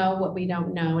don't know what we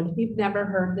don't know. And if you've never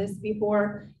heard this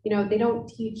before, you know, they don't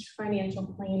teach financial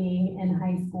planning in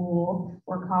high school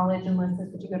or college unless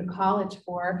that's what you go to college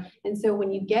for. And so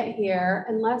when you get here,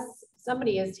 unless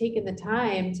somebody has taken the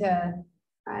time to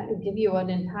give you an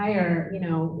entire, you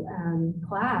know,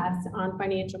 class on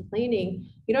financial planning,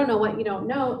 you don't know what you don't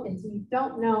know, and so you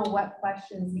don't know what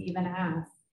questions to even ask.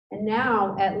 And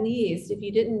now, at least, if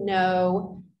you didn't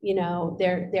know, you know,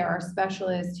 there are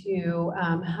specialists who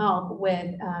help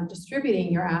with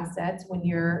distributing your assets when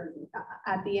you're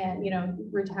at the end, you know,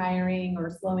 retiring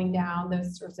or slowing down,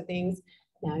 those sorts of things.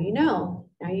 Now you know.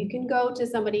 Now you can go to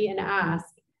somebody and ask,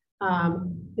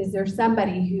 is there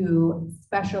somebody who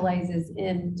specializes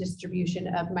in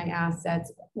distribution of my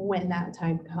assets when that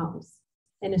time comes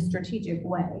in a strategic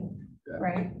way,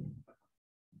 right?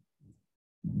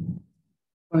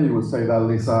 Funny you would say that,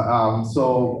 Lisa.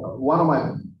 So one of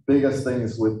my biggest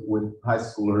things with high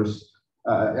schoolers,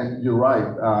 and you're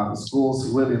right, schools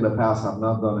really in the past have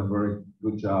not done a very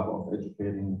good job of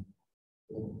educating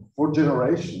for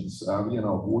generations. You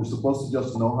know, we're supposed to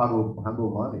just know how to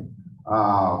handle money.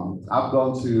 I've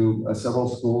gone to several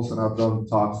schools and I've done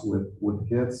talks with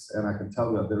kids, and I can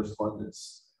tell you that there's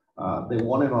funders. They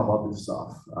want to know about this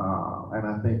stuff, and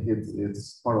I think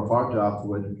it's part of our job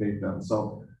to educate them.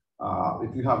 So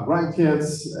if you have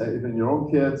grandkids, even your own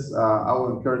kids, I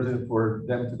would encourage you for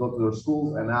them to go to their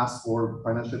schools and ask for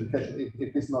financial education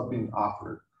if it's not being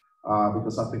offered,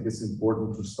 because I think it's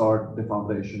important to start the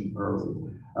foundation early.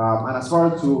 And as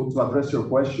far as to address your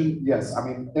question, yes, I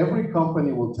mean, every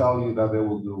company will tell you that they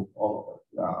will do all of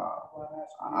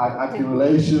it,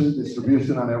 accumulation,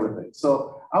 distribution, and everything.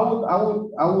 So I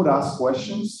would ask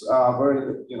questions.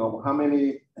 You know, how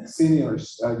many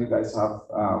seniors you guys have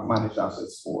managed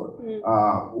assets for?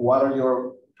 What are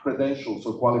your credentials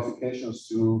or qualifications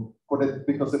for that?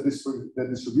 Because the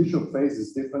distribution phase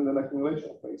is different than the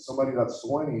accumulation phase. Somebody that's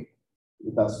 20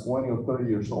 or 30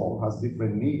 years old has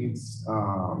different needs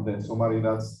than somebody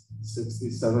that's 60,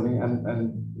 70,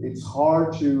 and it's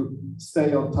hard to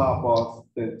stay on top of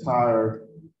the entire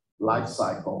life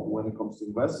cycle when it comes to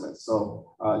investments.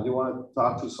 So you want to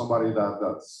talk to somebody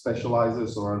that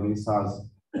specializes or at least has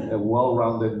a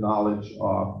well-rounded knowledge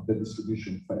of the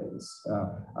distribution phase.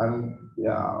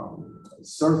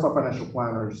 Certified financial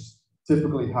planners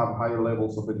typically have higher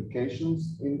levels of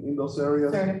educations in those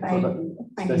areas. Certified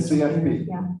the CFP.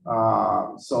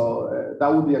 Yeah. So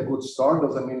that would be a good start.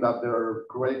 Doesn't mean that they're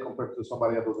great compared to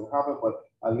somebody that doesn't have it, but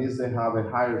at least they have a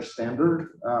higher standard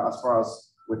as far as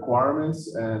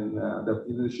requirements, and the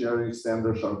fiduciary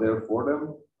standards are there for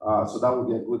them. So that would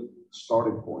be a good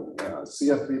starting point.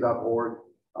 CFP.org.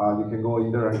 You can go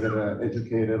either and get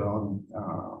educated on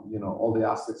you know, all the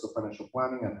aspects of financial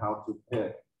planning and how to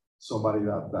pick somebody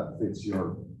that fits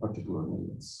your particular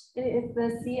needs. It's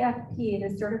the CFP,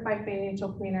 the Certified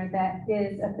Financial Planner, that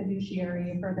is a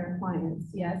fiduciary for their clients.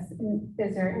 Yes.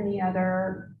 Is there any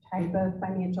other type of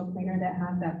financial planner that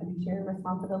has that fiduciary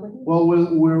responsibility? Well,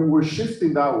 we're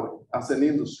shifting that way as an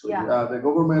industry. Yeah. The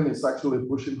government is actually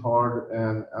pushing hard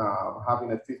and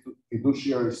having a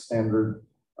fiduciary standard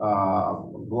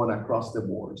going across the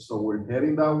board. So we're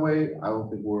heading that way. I don't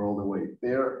think we're all the way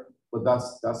there, but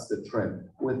that's the trend.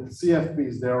 With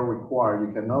CFPs, they are required.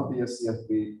 You cannot be a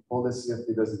CFP, hold a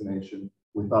CFP designation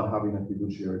without having a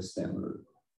fiduciary standard.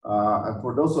 And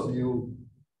for those of you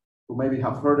who maybe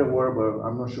have heard the word, but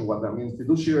I'm not sure what that means,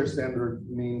 fiduciary standard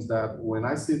means that when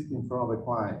I sit in front of a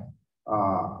client,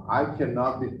 I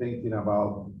cannot be thinking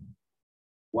about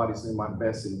what is in my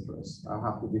best interest. I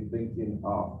have to be thinking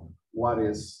of what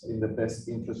is in the best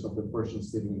interest of the person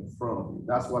sitting in front of me.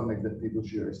 That's what makes the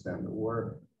fiduciary standard,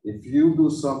 where if you do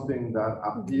something that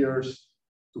appears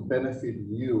to benefit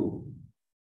you,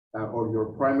 or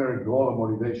your primary goal or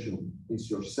motivation is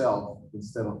yourself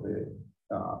instead of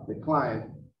the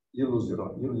client, you lose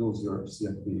your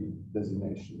CFP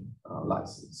designation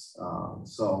license.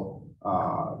 So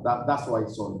that's why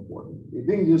it's so important. It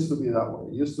didn't used to be that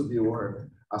way. It used to be where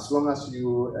as long as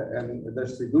you, and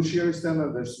there's fiduciary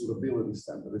standard, there's suitability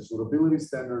standard. The suitability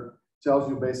standard tells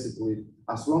you basically,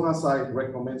 as long as I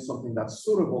recommend something that's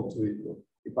suitable to you,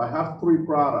 if I have 3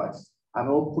 products and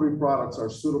all three products are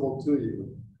suitable to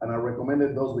you, and I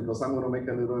recommended those because I'm going to make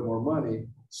a little bit more money,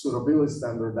 suitability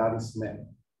standard that is met.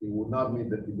 It would not meet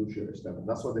the fiduciary standard.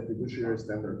 That's why the fiduciary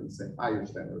standard is a higher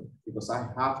standard, because I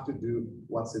have to do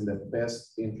what's in the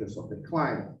best interest of the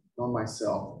client, not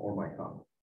myself or my company.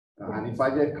 And if I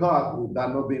get caught with that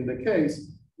not being the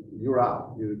case, you're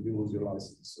out, you lose your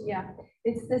license. So. Yeah,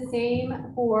 it's the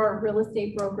same for real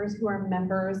estate brokers who are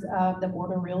members of the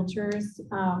Board of Realtors.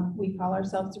 We call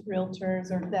ourselves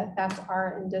realtors, or that's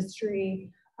our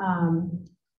industry, what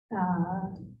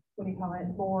do you call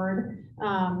it, board.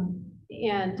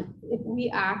 And if we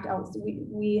act out, so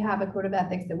we have a code of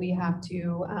ethics that we have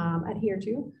to adhere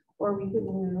to, or we could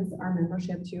lose our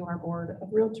membership to our Board of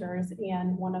Realtors.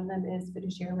 And one of them is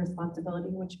fiduciary responsibility,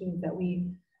 which means that we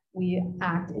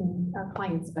act in our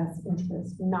client's best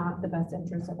interest, not the best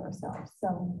interest of ourselves.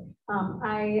 So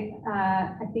I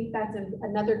think that's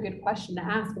another good question to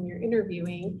ask when you're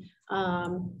interviewing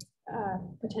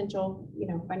potential,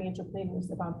 financial planners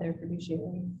about their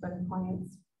fiduciary for their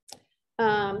clients.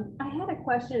 I had a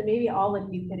question, maybe all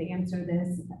of you could answer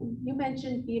this. You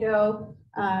mentioned, Vito,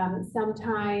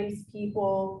 sometimes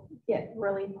people get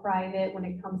really private when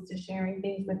it comes to sharing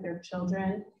things with their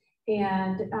children.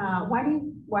 And why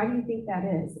do you think that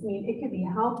is? I mean, it could be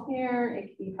healthcare, it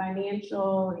could be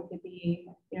financial, it could be,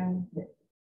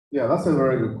 Yeah, that's a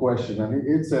very good question. And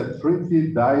it's a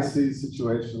tricky, dicey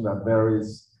situation that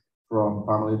varies from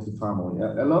family to family.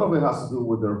 A lot of it has to do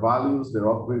with their values, their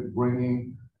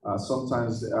upbringing.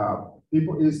 Sometimes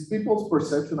people's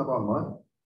perception about money.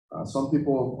 Some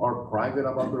people are private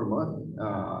about their money.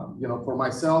 For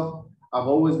myself, I've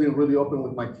always been really open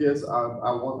with my kids.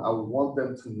 I want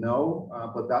them to know,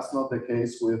 but that's not the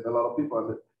case with a lot of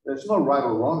people. There's no right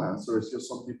or wrong answer. It's just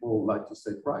some people like to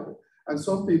stay private. And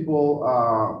some people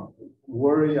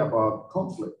worry about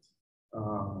conflict,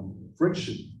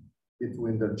 friction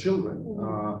between their children.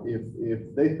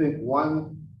 If they think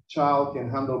one child can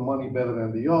handle money better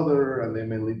than the other, and they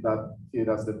may leave that kid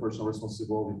as the person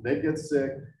responsible if they get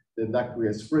sick, then that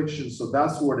creates friction. So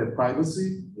that's where the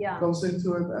privacy comes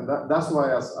into it. And that's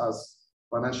why as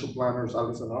financial planners, at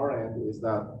least on our end, is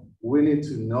that we need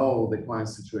to know the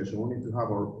client's situation. We need to have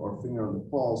our finger on the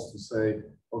pulse to say,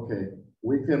 okay,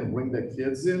 we can bring the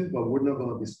kids in, but we're not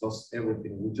going to discuss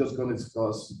everything. We're just going to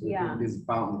discuss these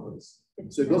boundaries.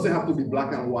 So it doesn't have to be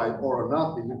black and white or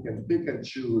nothing. You can pick and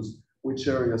choose which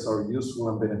areas are useful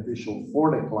and beneficial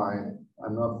for the client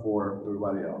and not for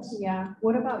everybody else. Yeah.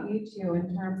 What about you two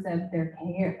in terms of their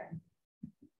care?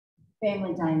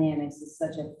 Family dynamics is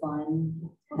such a fun.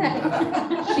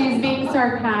 She's being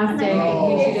sarcastic.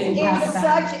 It's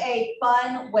such a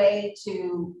fun way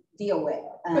to deal with.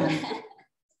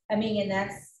 And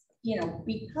that's,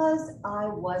 because I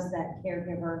was that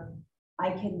caregiver,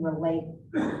 I can relate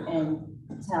and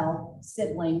tell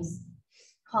siblings,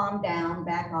 calm down,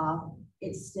 back off.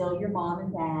 It's still your mom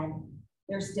and dad.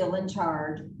 They're still in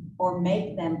charge, or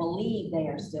make them believe they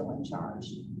are still in charge.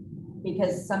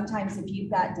 Because sometimes if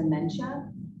you've got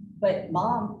dementia, but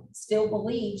mom still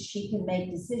believes she can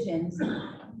make decisions,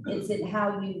 it's in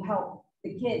how you help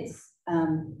the kids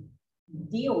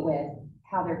deal with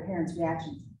how their parents'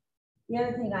 reactions. The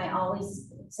other thing I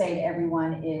always say to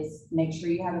everyone is make sure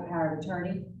you have a power of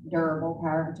attorney, durable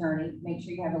power of attorney, make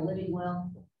sure you have a living will,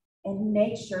 and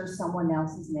make sure someone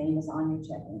else's name is on your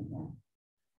checking account.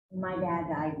 My dad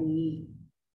died,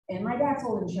 and my dad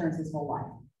sold insurance his whole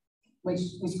life, which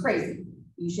was crazy.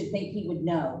 You should think he would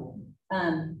know.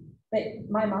 But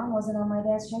my mom wasn't on my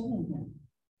dad's checking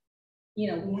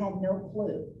account. We had no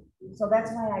clue. So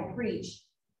that's why I preach,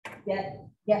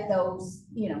 get those,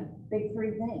 big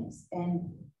three things. And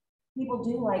people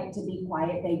do like to be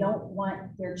quiet. They don't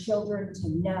want their children to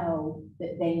know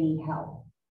that they need help.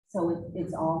 So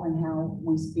it's all in how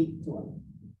we speak to them.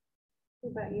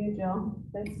 What about you, Jill?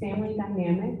 Those family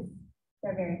dynamics?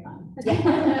 They're very fun.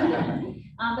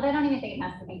 But I don't even think it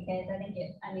has to be kids. I think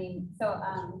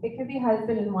it could be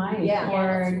husband and wife,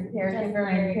 or caregiver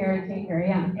and caretaker.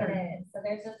 Yeah, it is. So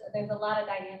there's a lot of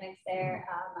dynamics there.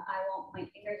 I won't point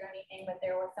fingers or anything, but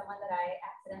there was someone that I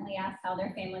accidentally asked how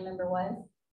their family member was,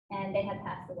 and they had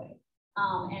passed away.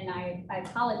 And I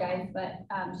apologize, but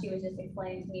she was just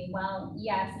explaining to me, well,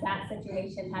 yes, that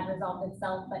situation had resolved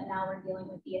itself, but now we're dealing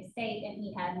with the estate, and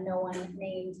he had no one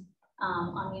named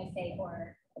on the estate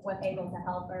or was able to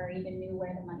help or even knew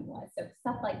where the money was. So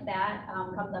stuff like that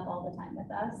comes up all the time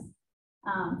with us.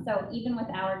 So even with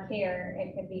our care,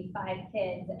 it could be 5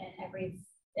 kids, and every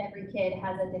kid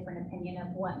has a different opinion of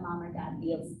what mom or dad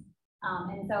needs.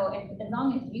 And so as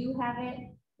long as you have it,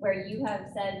 where you have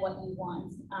said what you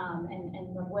want,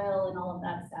 and the will and all of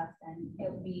that stuff, then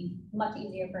it would be much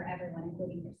easier for everyone,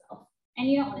 including yourself. And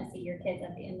you don't want to see your kids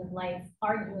at the end of life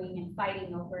arguing and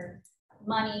fighting over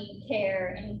money,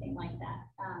 care, anything like that.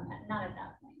 Not at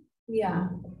that point. Yeah.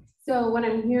 So what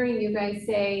I'm hearing you guys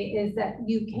say is that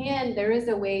there is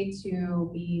a way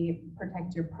to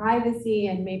protect your privacy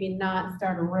and maybe not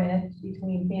start a rift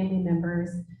between family members,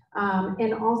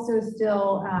 and also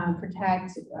still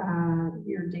protect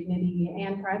your dignity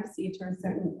and privacy to a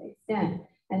certain extent.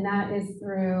 And that is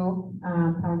through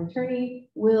power of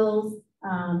attorney, wills,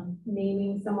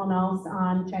 naming someone else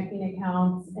on checking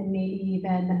accounts, and maybe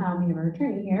even, we have our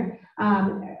attorney here.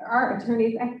 Our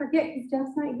attorneys, I forget because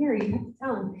Jeff's not here, you have to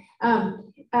tell him.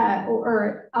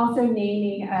 Or also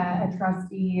naming a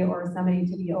trustee or somebody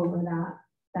to be over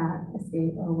that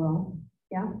estate or will.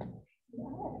 Yeah? Yeah, I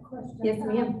have a question. Yes,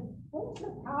 ma'am. What's the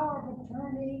power of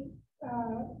attorney,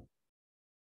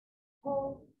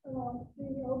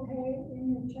 be okay in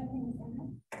your checking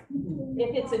account?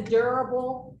 If it's a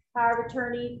durable power of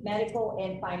attorney, medical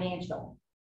and financial.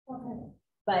 Okay.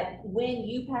 But when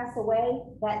you pass away,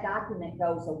 that document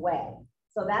goes away.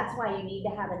 So that's why you need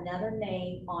to have another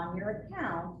name on your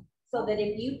account so that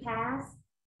if you pass,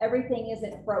 everything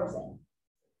isn't frozen.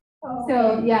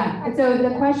 So yeah, so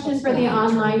the question for the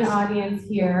online audience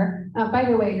here, by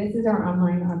the way, this is our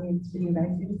online audience for you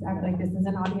guys. You just act like this is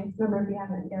an audience member if you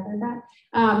haven't gathered that.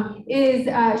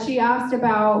 She asked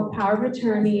about power of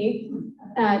attorney,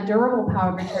 durable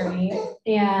power of attorney,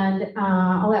 and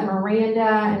I'll let Miranda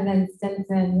and then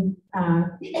Stinson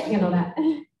handle that.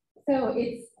 So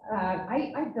it's,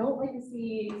 I don't like to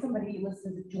see somebody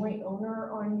listed as a joint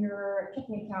owner on your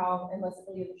checking account unless it's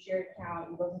really a shared account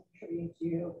you both contributing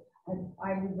to.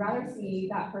 I would rather see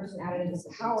that person added as a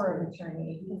power of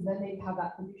attorney, because then they have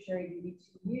that fiduciary duty to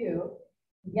you.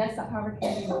 Yes, that power of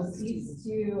attorney will cease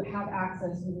to have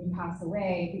access when you pass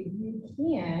away, but you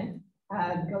can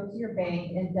go to your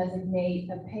bank and designate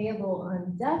a payable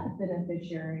on death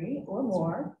beneficiary or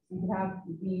more. You can have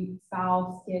the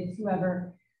spouse, kids,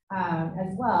 whoever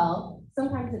as well.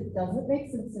 Sometimes it doesn't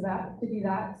make sense to do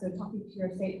that. So talking to your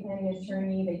estate planning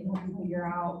attorney, they can help you figure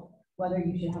out whether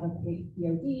you should have a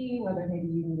POD, whether maybe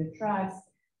you need a trust.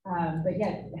 But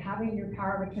yeah, having your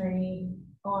power of attorney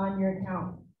on your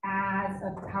account as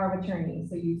a power of attorney.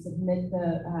 So you submit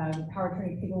the power of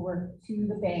attorney paperwork to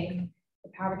the bank. The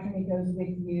power of attorney goes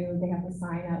with you. They have to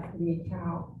sign up for the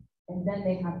account, and then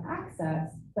they have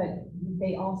access, but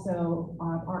they also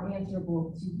are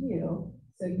answerable to you.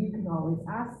 So you can always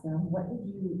ask them, what did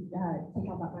you take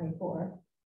out that money for?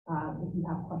 If you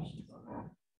have questions on that.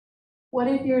 What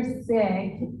if you're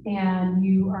sick and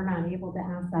you are not able to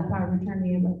ask that power of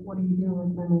attorney, like, what are you doing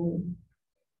with my money?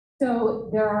 So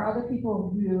there are other people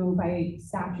who by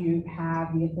statute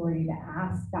have the authority to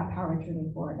ask that power of attorney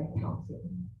for an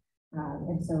accounting.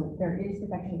 And so there is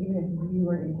protection even if you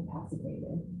are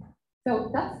incapacitated.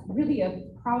 So that's really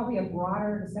probably a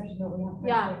broader discussion that we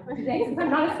have today, since I'm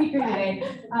not a speaker today.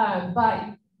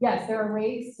 But yes, there are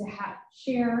ways to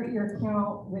share your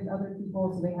account with other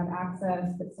people so they have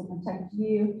access that still protect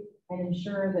you and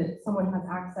ensure that someone has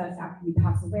access after you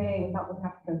pass away without them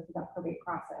having to go through that probate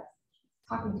process.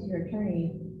 Talking to your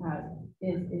attorney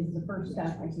is the first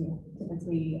step, I think,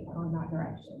 typically on that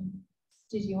direction.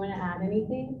 Did you want to add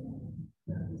anything?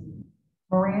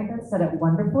 Miranda said it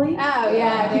wonderfully. Oh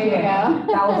yeah, there you go.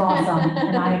 That was awesome.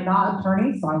 And I am not an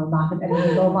attorney, so I will not give any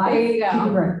legal advice. There you go.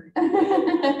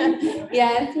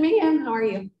 Yes, ma'am. How are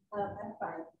you? I'm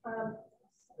fine.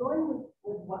 Going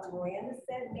with what Miranda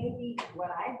said, maybe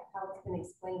how it's been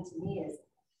explained to me is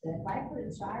that if I put a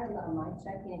child on my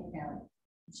checking account,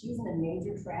 she's in a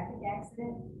major traffic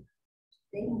accident,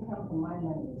 they can come from my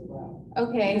money as well.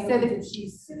 Okay, so if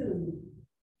she's sued,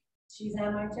 she's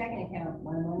on my checking account.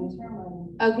 My money's her money.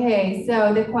 okay,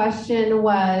 so the question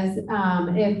was,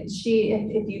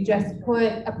 if you just put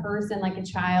a person like a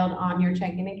child on your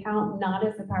checking account, not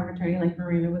as a power of attorney, like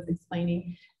Miranda was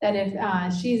explaining, that if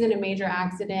she's in a major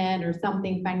accident or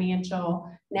something financial,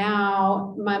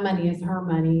 now my money is her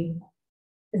money.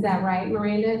 Is that right,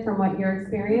 Miranda, from what your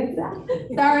experience?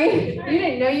 Sorry, you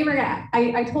didn't know you were gonna,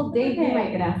 I told Dave you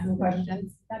might get asked some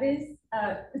questions. That is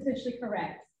potentially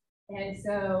correct. And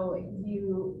so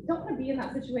you don't want to be in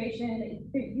that situation.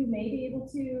 You may be able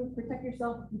to protect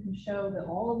yourself. You can show that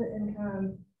all of the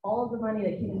income, all of the money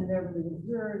that came into there was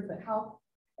yours, but how,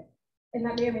 and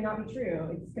that may or may not be true.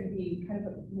 It's going to be kind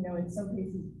of, in some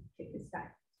cases, it's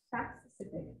fact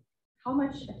specific. How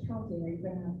much accounting are you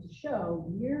going to have to show,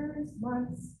 years,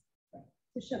 months,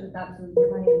 to show that that's your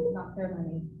money and not their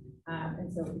money?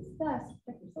 And so it's best to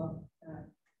protect yourself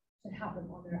to have them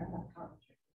on there at that power.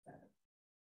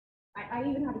 I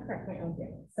even had to correct my own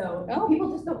thing. So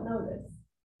people just don't know this.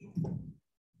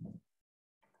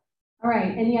 All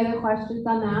right, any other questions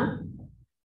on that?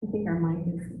 I think our mic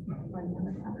is running out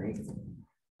of batteries.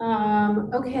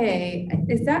 Okay,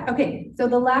 is that, okay, so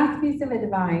the last piece of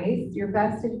advice, your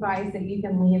best advice that you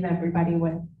can leave everybody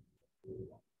with.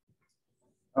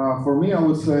 For me, I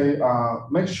would say,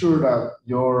 make sure that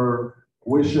your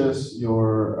wishes,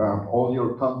 your all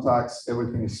your contacts,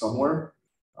 everything is somewhere.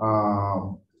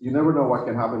 You never know what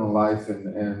can happen in life,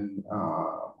 and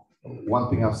one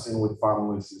thing I've seen with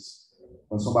families is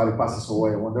when somebody passes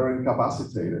away, when they're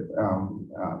incapacitated,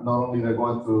 not only they're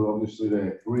going through obviously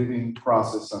the grieving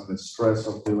process and the stress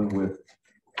of dealing with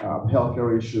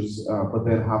healthcare issues, but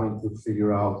then having to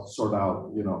figure out, sort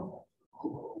out, you know,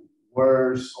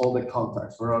 where's all the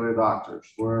contacts, where are the doctors,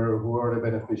 who are the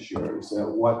beneficiaries,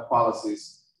 what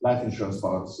policies, life insurance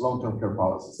policies, long-term care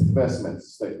policies, investment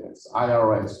statements,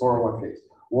 IRAs, 401ks.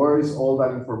 Where is all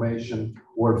that information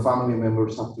where family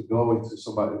members have to go into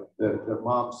somebody, their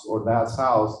mom's or dad's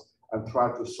house and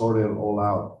try to sort it all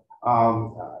out?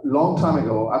 Long time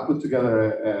ago, I put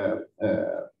together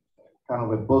a kind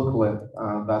of a booklet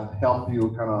that helped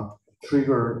you kind of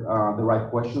trigger the right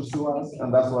questions to ask,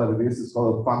 and that's what it is. It's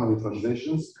called Family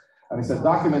Transitions, and it's a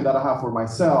document that I have for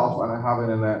myself, and I have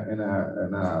it in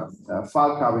a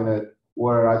file cabinet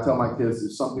where I tell my kids,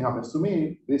 if something happens to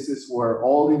me, this is where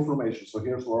all the information, so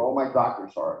here's where all my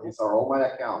doctors are, these are all my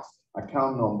accounts,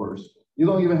 account numbers. You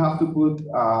don't even have to put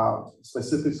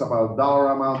specifics about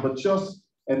dollar amount, but just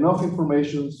enough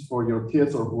information for your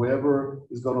kids or whoever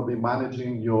is going to be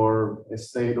managing your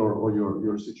estate or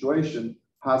your situation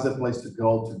has a place to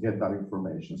go to get that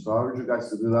information. So I urge you guys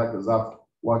to do that, because I've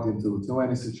walked into too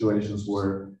many situations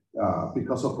where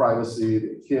because of privacy,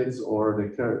 the kids or the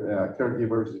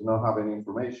caregivers did not have any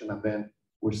information, and then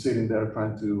we're sitting there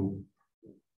trying to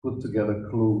put together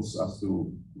clues as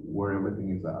to where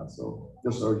everything is at. So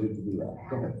just urge you to do that.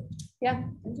 Go ahead. Yeah.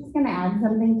 I'm just going to add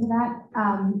something to that.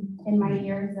 In my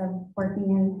years of working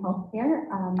in healthcare,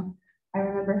 I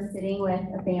remember sitting with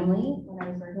a family when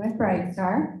I was working with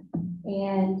BrightStar,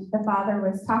 and the father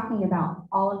was talking about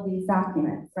all of these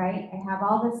documents, right? I have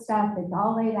all this stuff, it's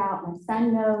all laid out. My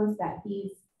son knows that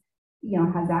he's, you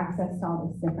know, has access to all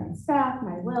this different stuff.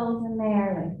 My will's in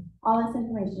there, like all this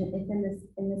information is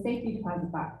in the safety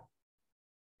deposit box.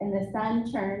 And the son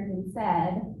turned and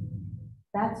said,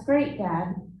 "That's great,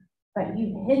 Dad, but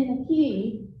you've hidden the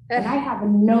key, and I have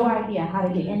no idea how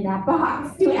to get in that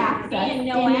box to access any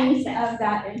of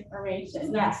that information." It's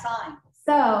not signed.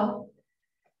 So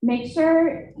make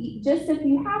sure, just if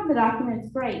you have the documents,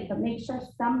 great, but make sure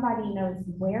somebody knows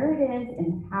where it is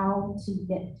and how to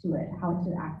get to it, how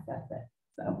to access it.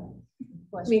 So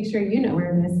make sure you know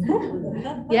where it is.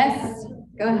 Yes,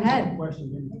 go ahead.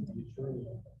 Question,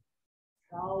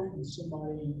 how does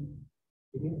somebody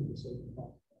get into the safety deposit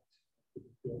box?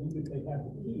 Even if they have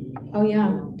the key. Oh, yeah.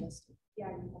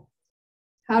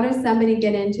 How does somebody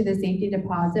get into the safety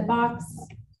deposit box?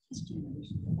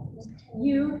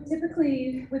 You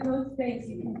typically, with most things,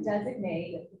 you can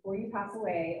designate before you pass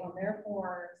away on their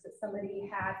forms that somebody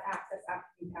has access after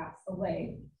you pass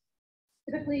away.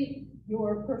 Typically,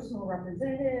 your personal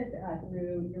representative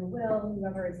through your will,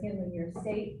 whoever is handling your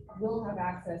estate, will have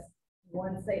access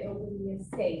once they open the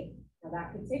estate. Now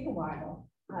that could take a while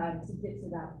to get to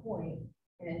that point.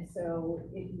 And so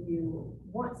if you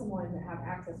want someone to have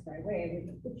access right away,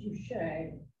 which you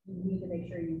should, you need to make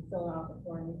sure you fill out the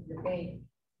form with your bank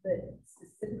that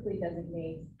specifically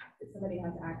designates that somebody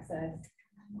has access,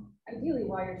 ideally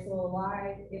while you're still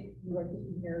alive, if you are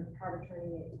keeping your power of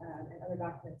attorney and other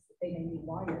documents that they may need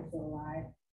while you're still alive,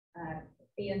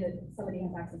 and that somebody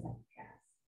has access after pass.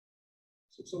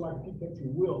 So I think that's your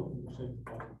will in the safety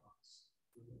deposit box.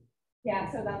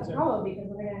 Yeah, so that's a problem, because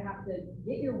we're gonna have to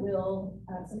get your will,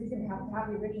 somebody's gonna have to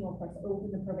have the original for us to open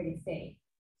the probate estate.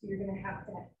 So you're gonna have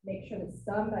to make sure that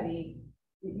somebody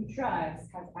that you trust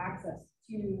has access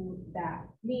to that,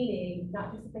 meaning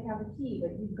not just that they have a key,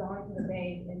 but you've gone to the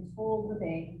bank and told the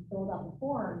bank, filled out the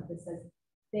form that says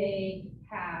they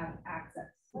have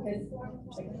access. Because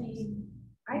the key,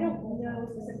 I don't know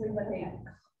specifically what they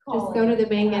call Just go to the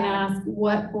bank and ask,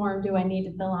 what form do I need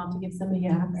to fill out to give somebody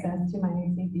access to my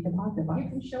safety deposit box? You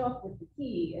can show up with the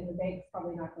key, and the bank's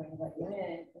probably not going to let you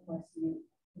in unless you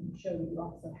can show that you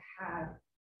also have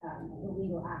the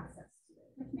legal access to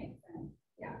it. Which makes sense.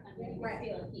 Yeah.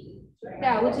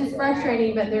 Yeah, which is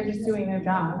frustrating, but they're just doing their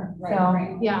job. Right, So,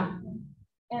 right. yeah.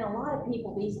 And a lot of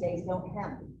people these days don't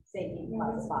have safety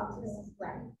deposit boxes.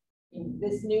 Right. In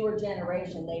this newer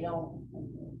generation, they don't.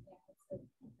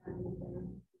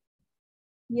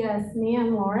 Yes,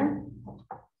 ma'am, Laura?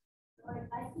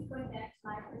 I think going back to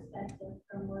my perspective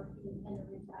from working in a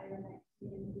retirement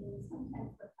community,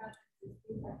 sometimes what happens is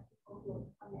we have people who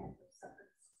come in for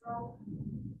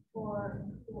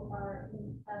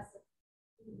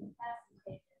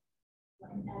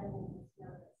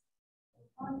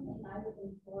one thing I would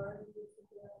implore you to do is make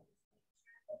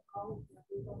sure that all of your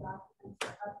legal documents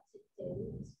are up to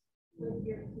date with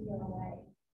your POA.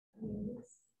 I mean,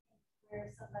 this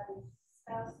where somebody's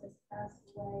spouse has passed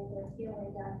away, their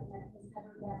POA document has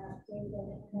never been updated,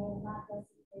 and they have not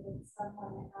designated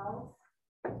someone else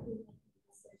who makes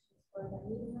decisions for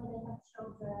them, even though they have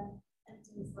children and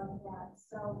things like that.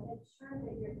 So make sure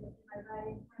that you're, am I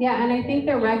right? Yeah, and I think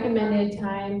the recommended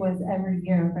time was every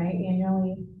year, right,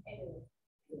 annually?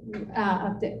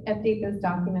 Update those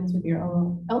documents with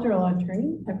your elder law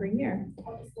attorney every year.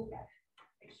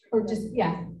 Or just,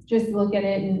 yeah, just look at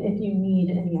it, and if you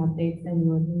need any updates, then you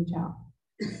would reach out.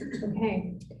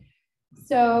 Okay.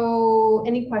 So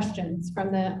any questions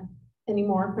from any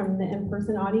more from the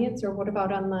in-person audience, or what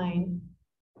about online?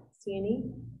 See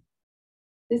any?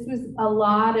 This was a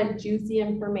lot of juicy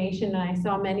information, and I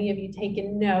saw many of you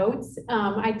taking notes.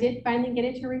 I did finally get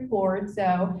it to record,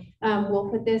 so we'll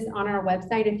put this on our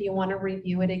website if you want to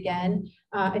review it again.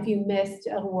 If you missed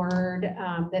a word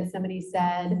that somebody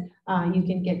said, you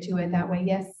can get to it that way.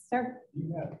 Yes, sir?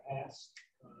 You have asked.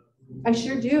 I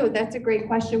sure do. That's a great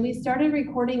question. We started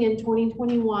recording in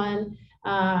 2021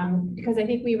 because I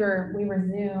think we were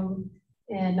Zoom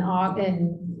in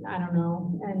I don't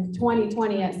know, in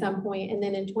 2020 at some point, and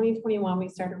then in 2021 we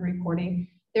started recording.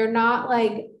 They're not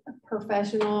like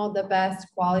professional, the best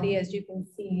quality, as you can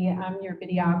see. I'm your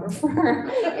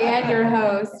videographer and your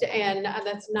host, and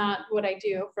that's not what I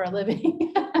do for a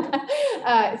living.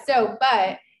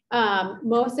 But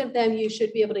most of them you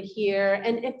should be able to hear.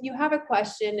 And if you have a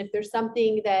question, if there's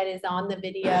something that is on the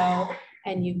video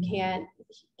and you can't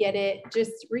get it,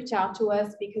 just reach out to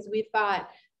us, because we've got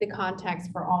the contacts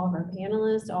for all of our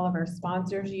panelists, all of our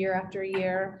sponsors year after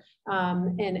year,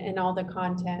 and all the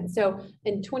content. So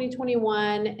in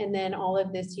 2021 and then all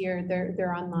of this year,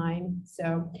 they're online.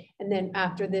 So, and then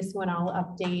after this one, I'll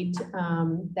update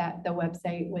the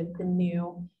website with the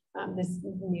new this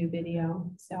new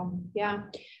video. So yeah.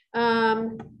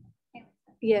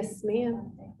 Yes,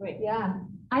 ma'am. Wait, yeah.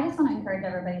 I just want to encourage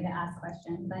everybody to ask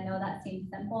questions. I know that seems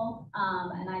simple,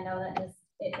 and I know that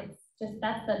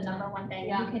that's the number one thing.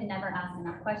 Yeah. You can never ask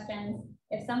enough questions.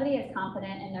 If somebody is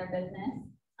confident in their business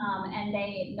and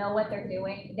they know what they're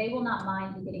doing, they will not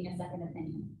mind you getting a second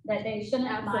opinion. That they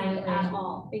shouldn't mind at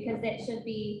all, because it should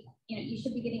be, you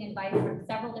should be getting advice from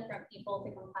several different people to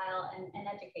compile and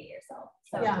educate yourself.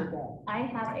 So yeah. I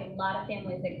have a lot of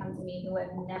families that come to me who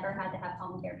have never had to have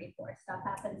home care before. Stuff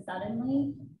happens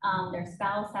suddenly. Their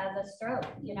spouse has a stroke, so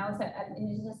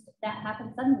it's just that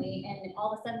happens suddenly, and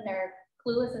all of a sudden they're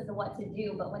clueless as to what to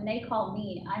do. But when they call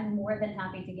me, I'm more than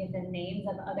happy to give them names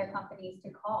of other companies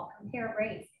to call, compare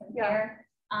rates, compare,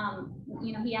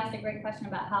 he asked a great question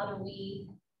about how do we,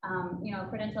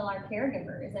 credential our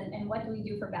caregivers, and what do we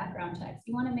do for background checks?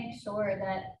 You want to make sure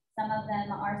that some of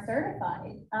them are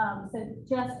certified. So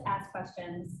just ask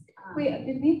questions. Wait,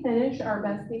 did we finish our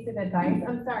best piece of advice?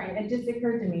 I'm sorry, it just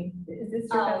occurred to me. Is this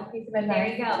your best piece of advice? There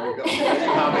you go.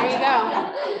 There you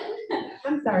go.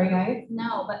 I'm sorry, guys.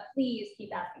 No, but please keep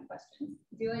asking questions.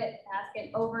 Do it, ask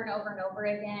it over and over and over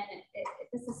again.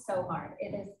 This is so hard.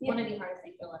 It is one of the hardest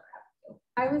things you'll ever have to do.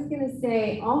 I was going to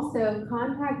say also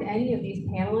contact any of these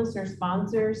panelists or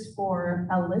sponsors for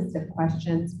a list of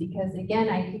questions, because again,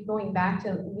 I keep going back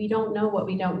to, we don't know what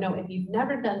we don't know. If you've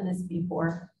never done this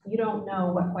before, you don't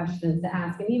know what questions to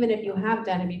ask. And even if you have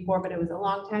done it before, but it was a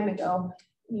long time ago,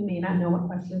 you may not know what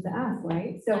questions to ask,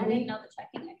 right? So I didn't know the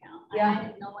checking account. Yeah. I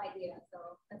had no idea. So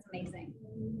that's amazing.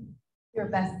 Your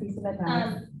best piece of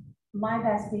advice. My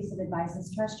best piece of advice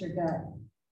is trust your gut.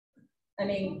 I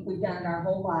mean, we've done it our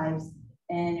whole lives.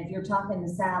 And if you're talking to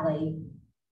Sally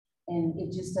and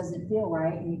it just doesn't feel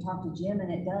right, and you talk to Jim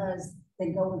and it does,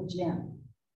 then go with Jim,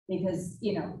 because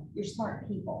you're smart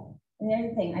people. And the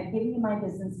other thing, I've given you my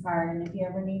business card, and if you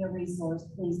ever need a resource,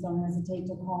 please don't hesitate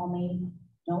to call me.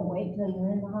 Don't wait till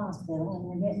you're in the hospital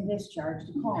and you're getting discharged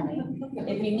to call me.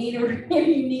 If you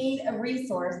need a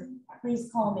resource, please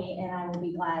call me, and I will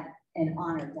be glad and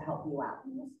honored to help you out.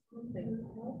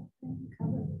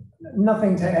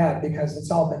 Nothing to add, because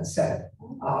it's all been said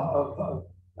of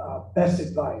best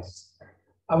advice.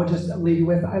 I would just leave you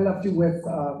with, I left you with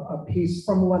a piece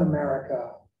from One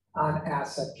America on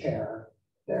asset care.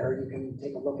 There, you can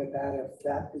take a look at that if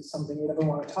that is something you ever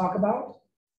want to talk about.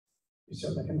 You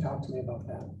certainly can talk to me about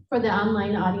that. For the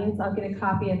online audience, I'll get a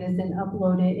copy of this and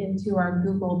upload it into our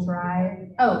Google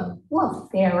Drive. Oh, well,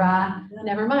 Sarah,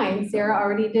 never mind. Sarah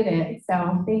already did it,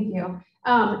 so thank you.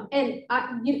 And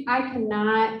I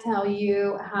cannot tell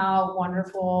you how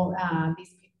wonderful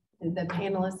these the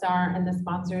panelists are and the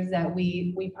sponsors that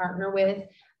we partner with.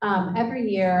 Every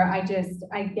year,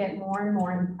 I get more and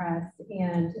more impressed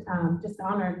and just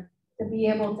honored to be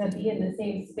able to be in the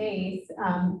same space,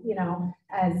 you know,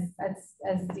 as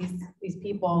these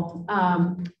people.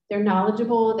 They're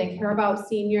knowledgeable, they care about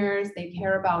seniors, they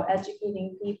care about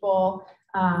educating people,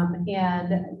 and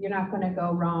you're not going to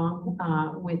go wrong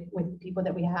with the people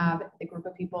that we have, the group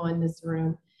of people in this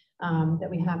room that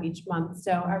we have each month.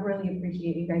 So I really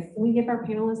appreciate you guys. Can we give our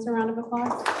panelists a round of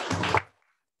applause?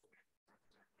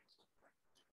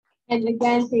 And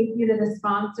again, thank you to the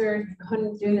sponsors.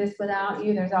 Couldn't do this without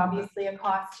you. There's obviously a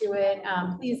cost to it.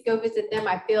 Please go visit them.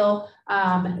 I feel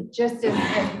just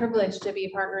as privileged to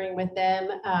be partnering with them.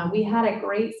 We had a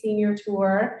great senior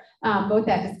tour, both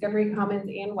at Discovery Commons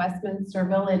and Westminster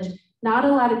Village. Not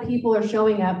a lot of people are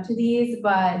showing up to these,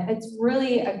 but it's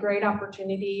really a great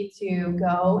opportunity to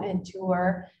go and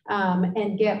tour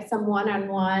and get some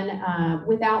one-on-one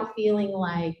without feeling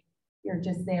like you're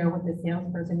just there with the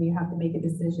salesperson. You have to make a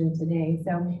decision today.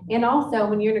 So, and also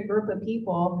when you're in a group of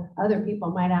people, other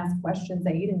people might ask questions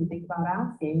that you didn't think about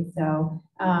asking. So,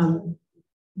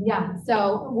 yeah,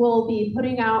 so we'll be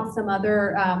putting out some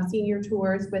other senior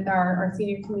tours with our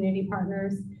senior community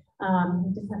partners.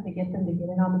 You just have to get them to get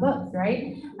it on the books,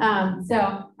 right? So,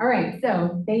 all right,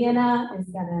 so Diana is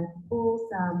gonna pull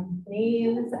some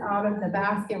names out of the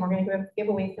basket. We're gonna give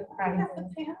away some prizes.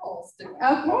 Okay,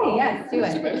 yes, do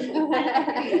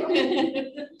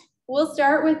it. We'll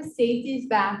start with Stacy's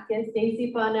basket.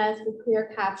 Stacy Bonas with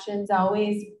ClearCaptions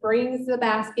always brings the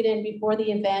basket in before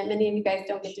the event. Many of you guys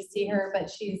don't get to see her,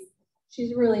 but she's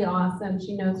really awesome.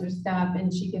 She knows her stuff,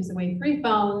 and she gives away free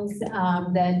phones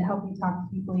that help you talk to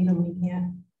people even when you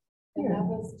can't. And that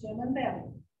was Jim and Betty.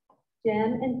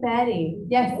 Jim and Betty.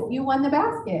 Yes, you won the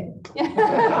basket.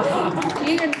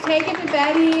 You can take it to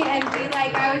Betty and be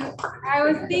like, I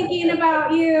was thinking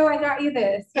about you. I got you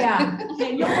this. Yeah.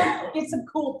 Get some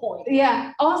cool points.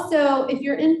 Yeah. Also, if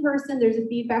you're in person, there's a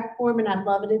feedback form, and I'd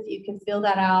love it if you can fill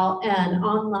that out. And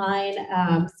online,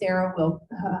 Sarah will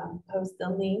post the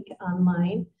link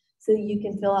online, so you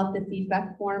can fill out the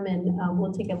feedback form, and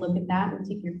we'll take a look at that and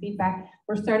take your feedback.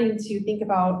 We're starting to think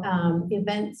about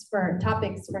events for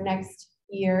topics for next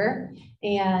year,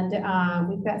 and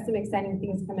we've got some exciting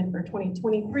things coming for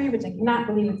 2023, which I cannot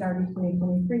believe it's already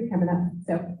 2023 coming up.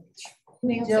 So,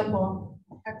 next,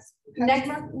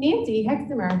 Nancy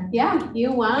Hexamer. Yeah,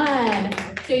 you won.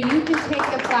 So you can take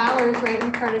the flowers right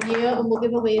in front of you, and we'll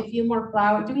give away a few more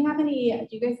flowers. Do you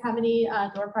guys have any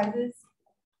door prizes?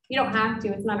 You don't have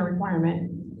to, it's not a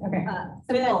requirement. Okay.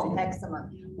 Phil Hexamer.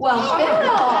 Well, Phil.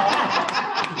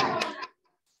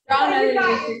 You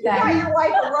got your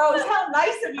wife a rose. How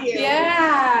nice of you.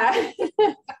 Yeah.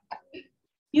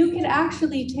 You could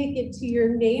actually take it to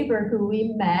your neighbor who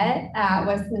we met at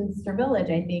Westminster Village,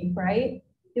 I think, right?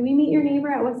 Did we meet your neighbor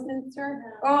at Westminster?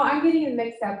 Oh, I'm getting it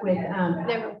mixed up with,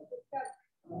 never.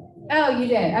 Oh, you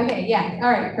did. Okay, yeah.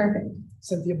 All right, perfect.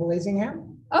 Cynthia Blazingham.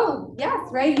 Oh, yes,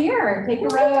 right here. Take a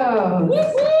rose. All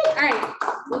right,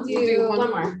 we'll do one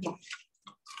more.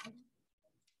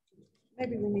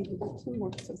 Maybe we need to do two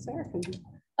more so Sarah can do.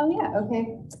 Oh, yeah,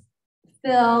 okay.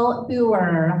 Phil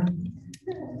Boer.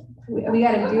 We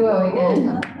got a duo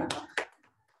again.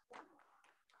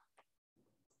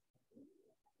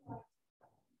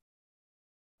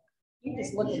 You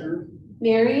just look at her.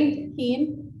 Mary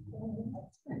Keen.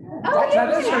 Oh, that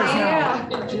is hers now.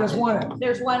 She just won it.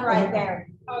 There's one right there.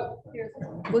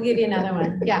 We'll give you another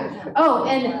one. Yeah. Oh,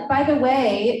 and by the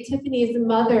way, Tiffany's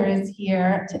mother is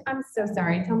here. I'm so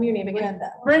sorry. Tell me your name again.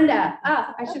 Brenda.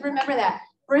 Ah, I should remember that.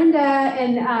 Brenda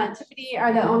and Tiffany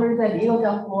are the owners of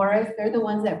Eagledale Florist. They're the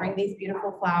ones that bring these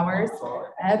beautiful flowers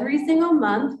every single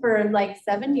month for like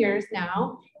 7 years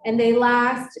now. And they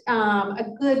last a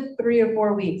good 3 or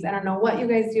 4 weeks. I don't know what you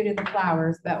guys do to the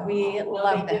flowers, but we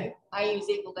love them. I use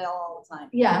Eagledale all the time.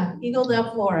 Yeah,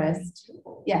 Eagledale Florist.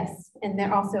 Yes, and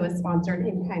they're also a sponsor, an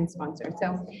in-kind sponsor.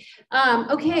 So,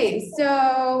 okay,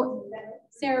 so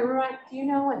Sarah, do you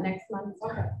know what next month?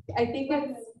 I think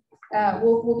it's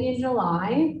we'll be in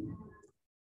July.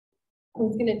 I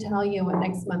was going to tell you what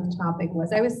next month's topic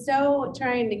was. I was so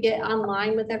trying to get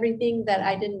online with everything that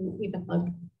I didn't even look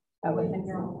at what next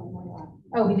month.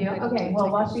 Oh, we do? Okay, well,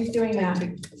 while she's doing that,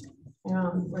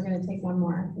 we're going to take one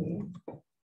more.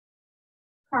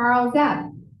 Carl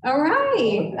Zepp. All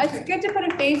right. It's good to put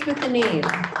a face with the name.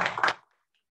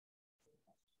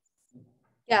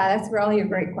 Yeah, that's for all your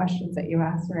great questions that you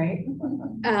asked, right?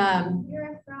 You're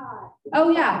a fraud.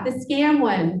 Oh yeah, the scam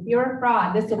one. You're a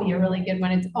fraud. This will be a really good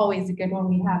one. It's always a good one.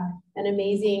 We have an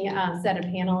amazing set of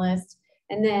panelists.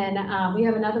 And then we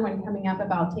have another one coming up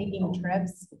about taking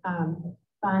trips.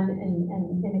 fun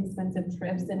and inexpensive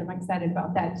trips, and I'm excited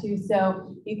about that too.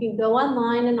 So you can go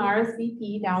online and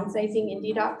RSVP,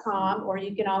 downsizingindy.com, or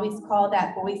you can always call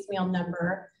that voicemail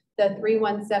number, the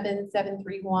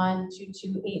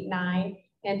 317-731-2289,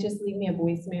 and just leave me a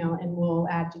voicemail and we'll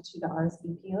add you to the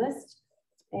RSVP list.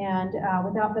 And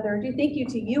without further ado, thank you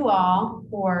to you all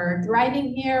for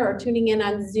driving here or tuning in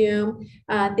on Zoom.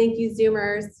 Thank you,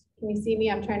 Zoomers. Can you see me?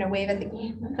 I'm trying to wave at the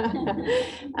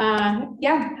camera.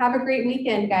 Yeah, have a great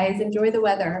weekend, guys. Enjoy the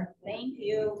weather. Thank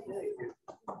you.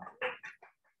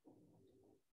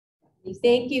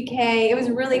 Thank you, Kay. It was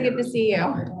really good to see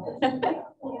you.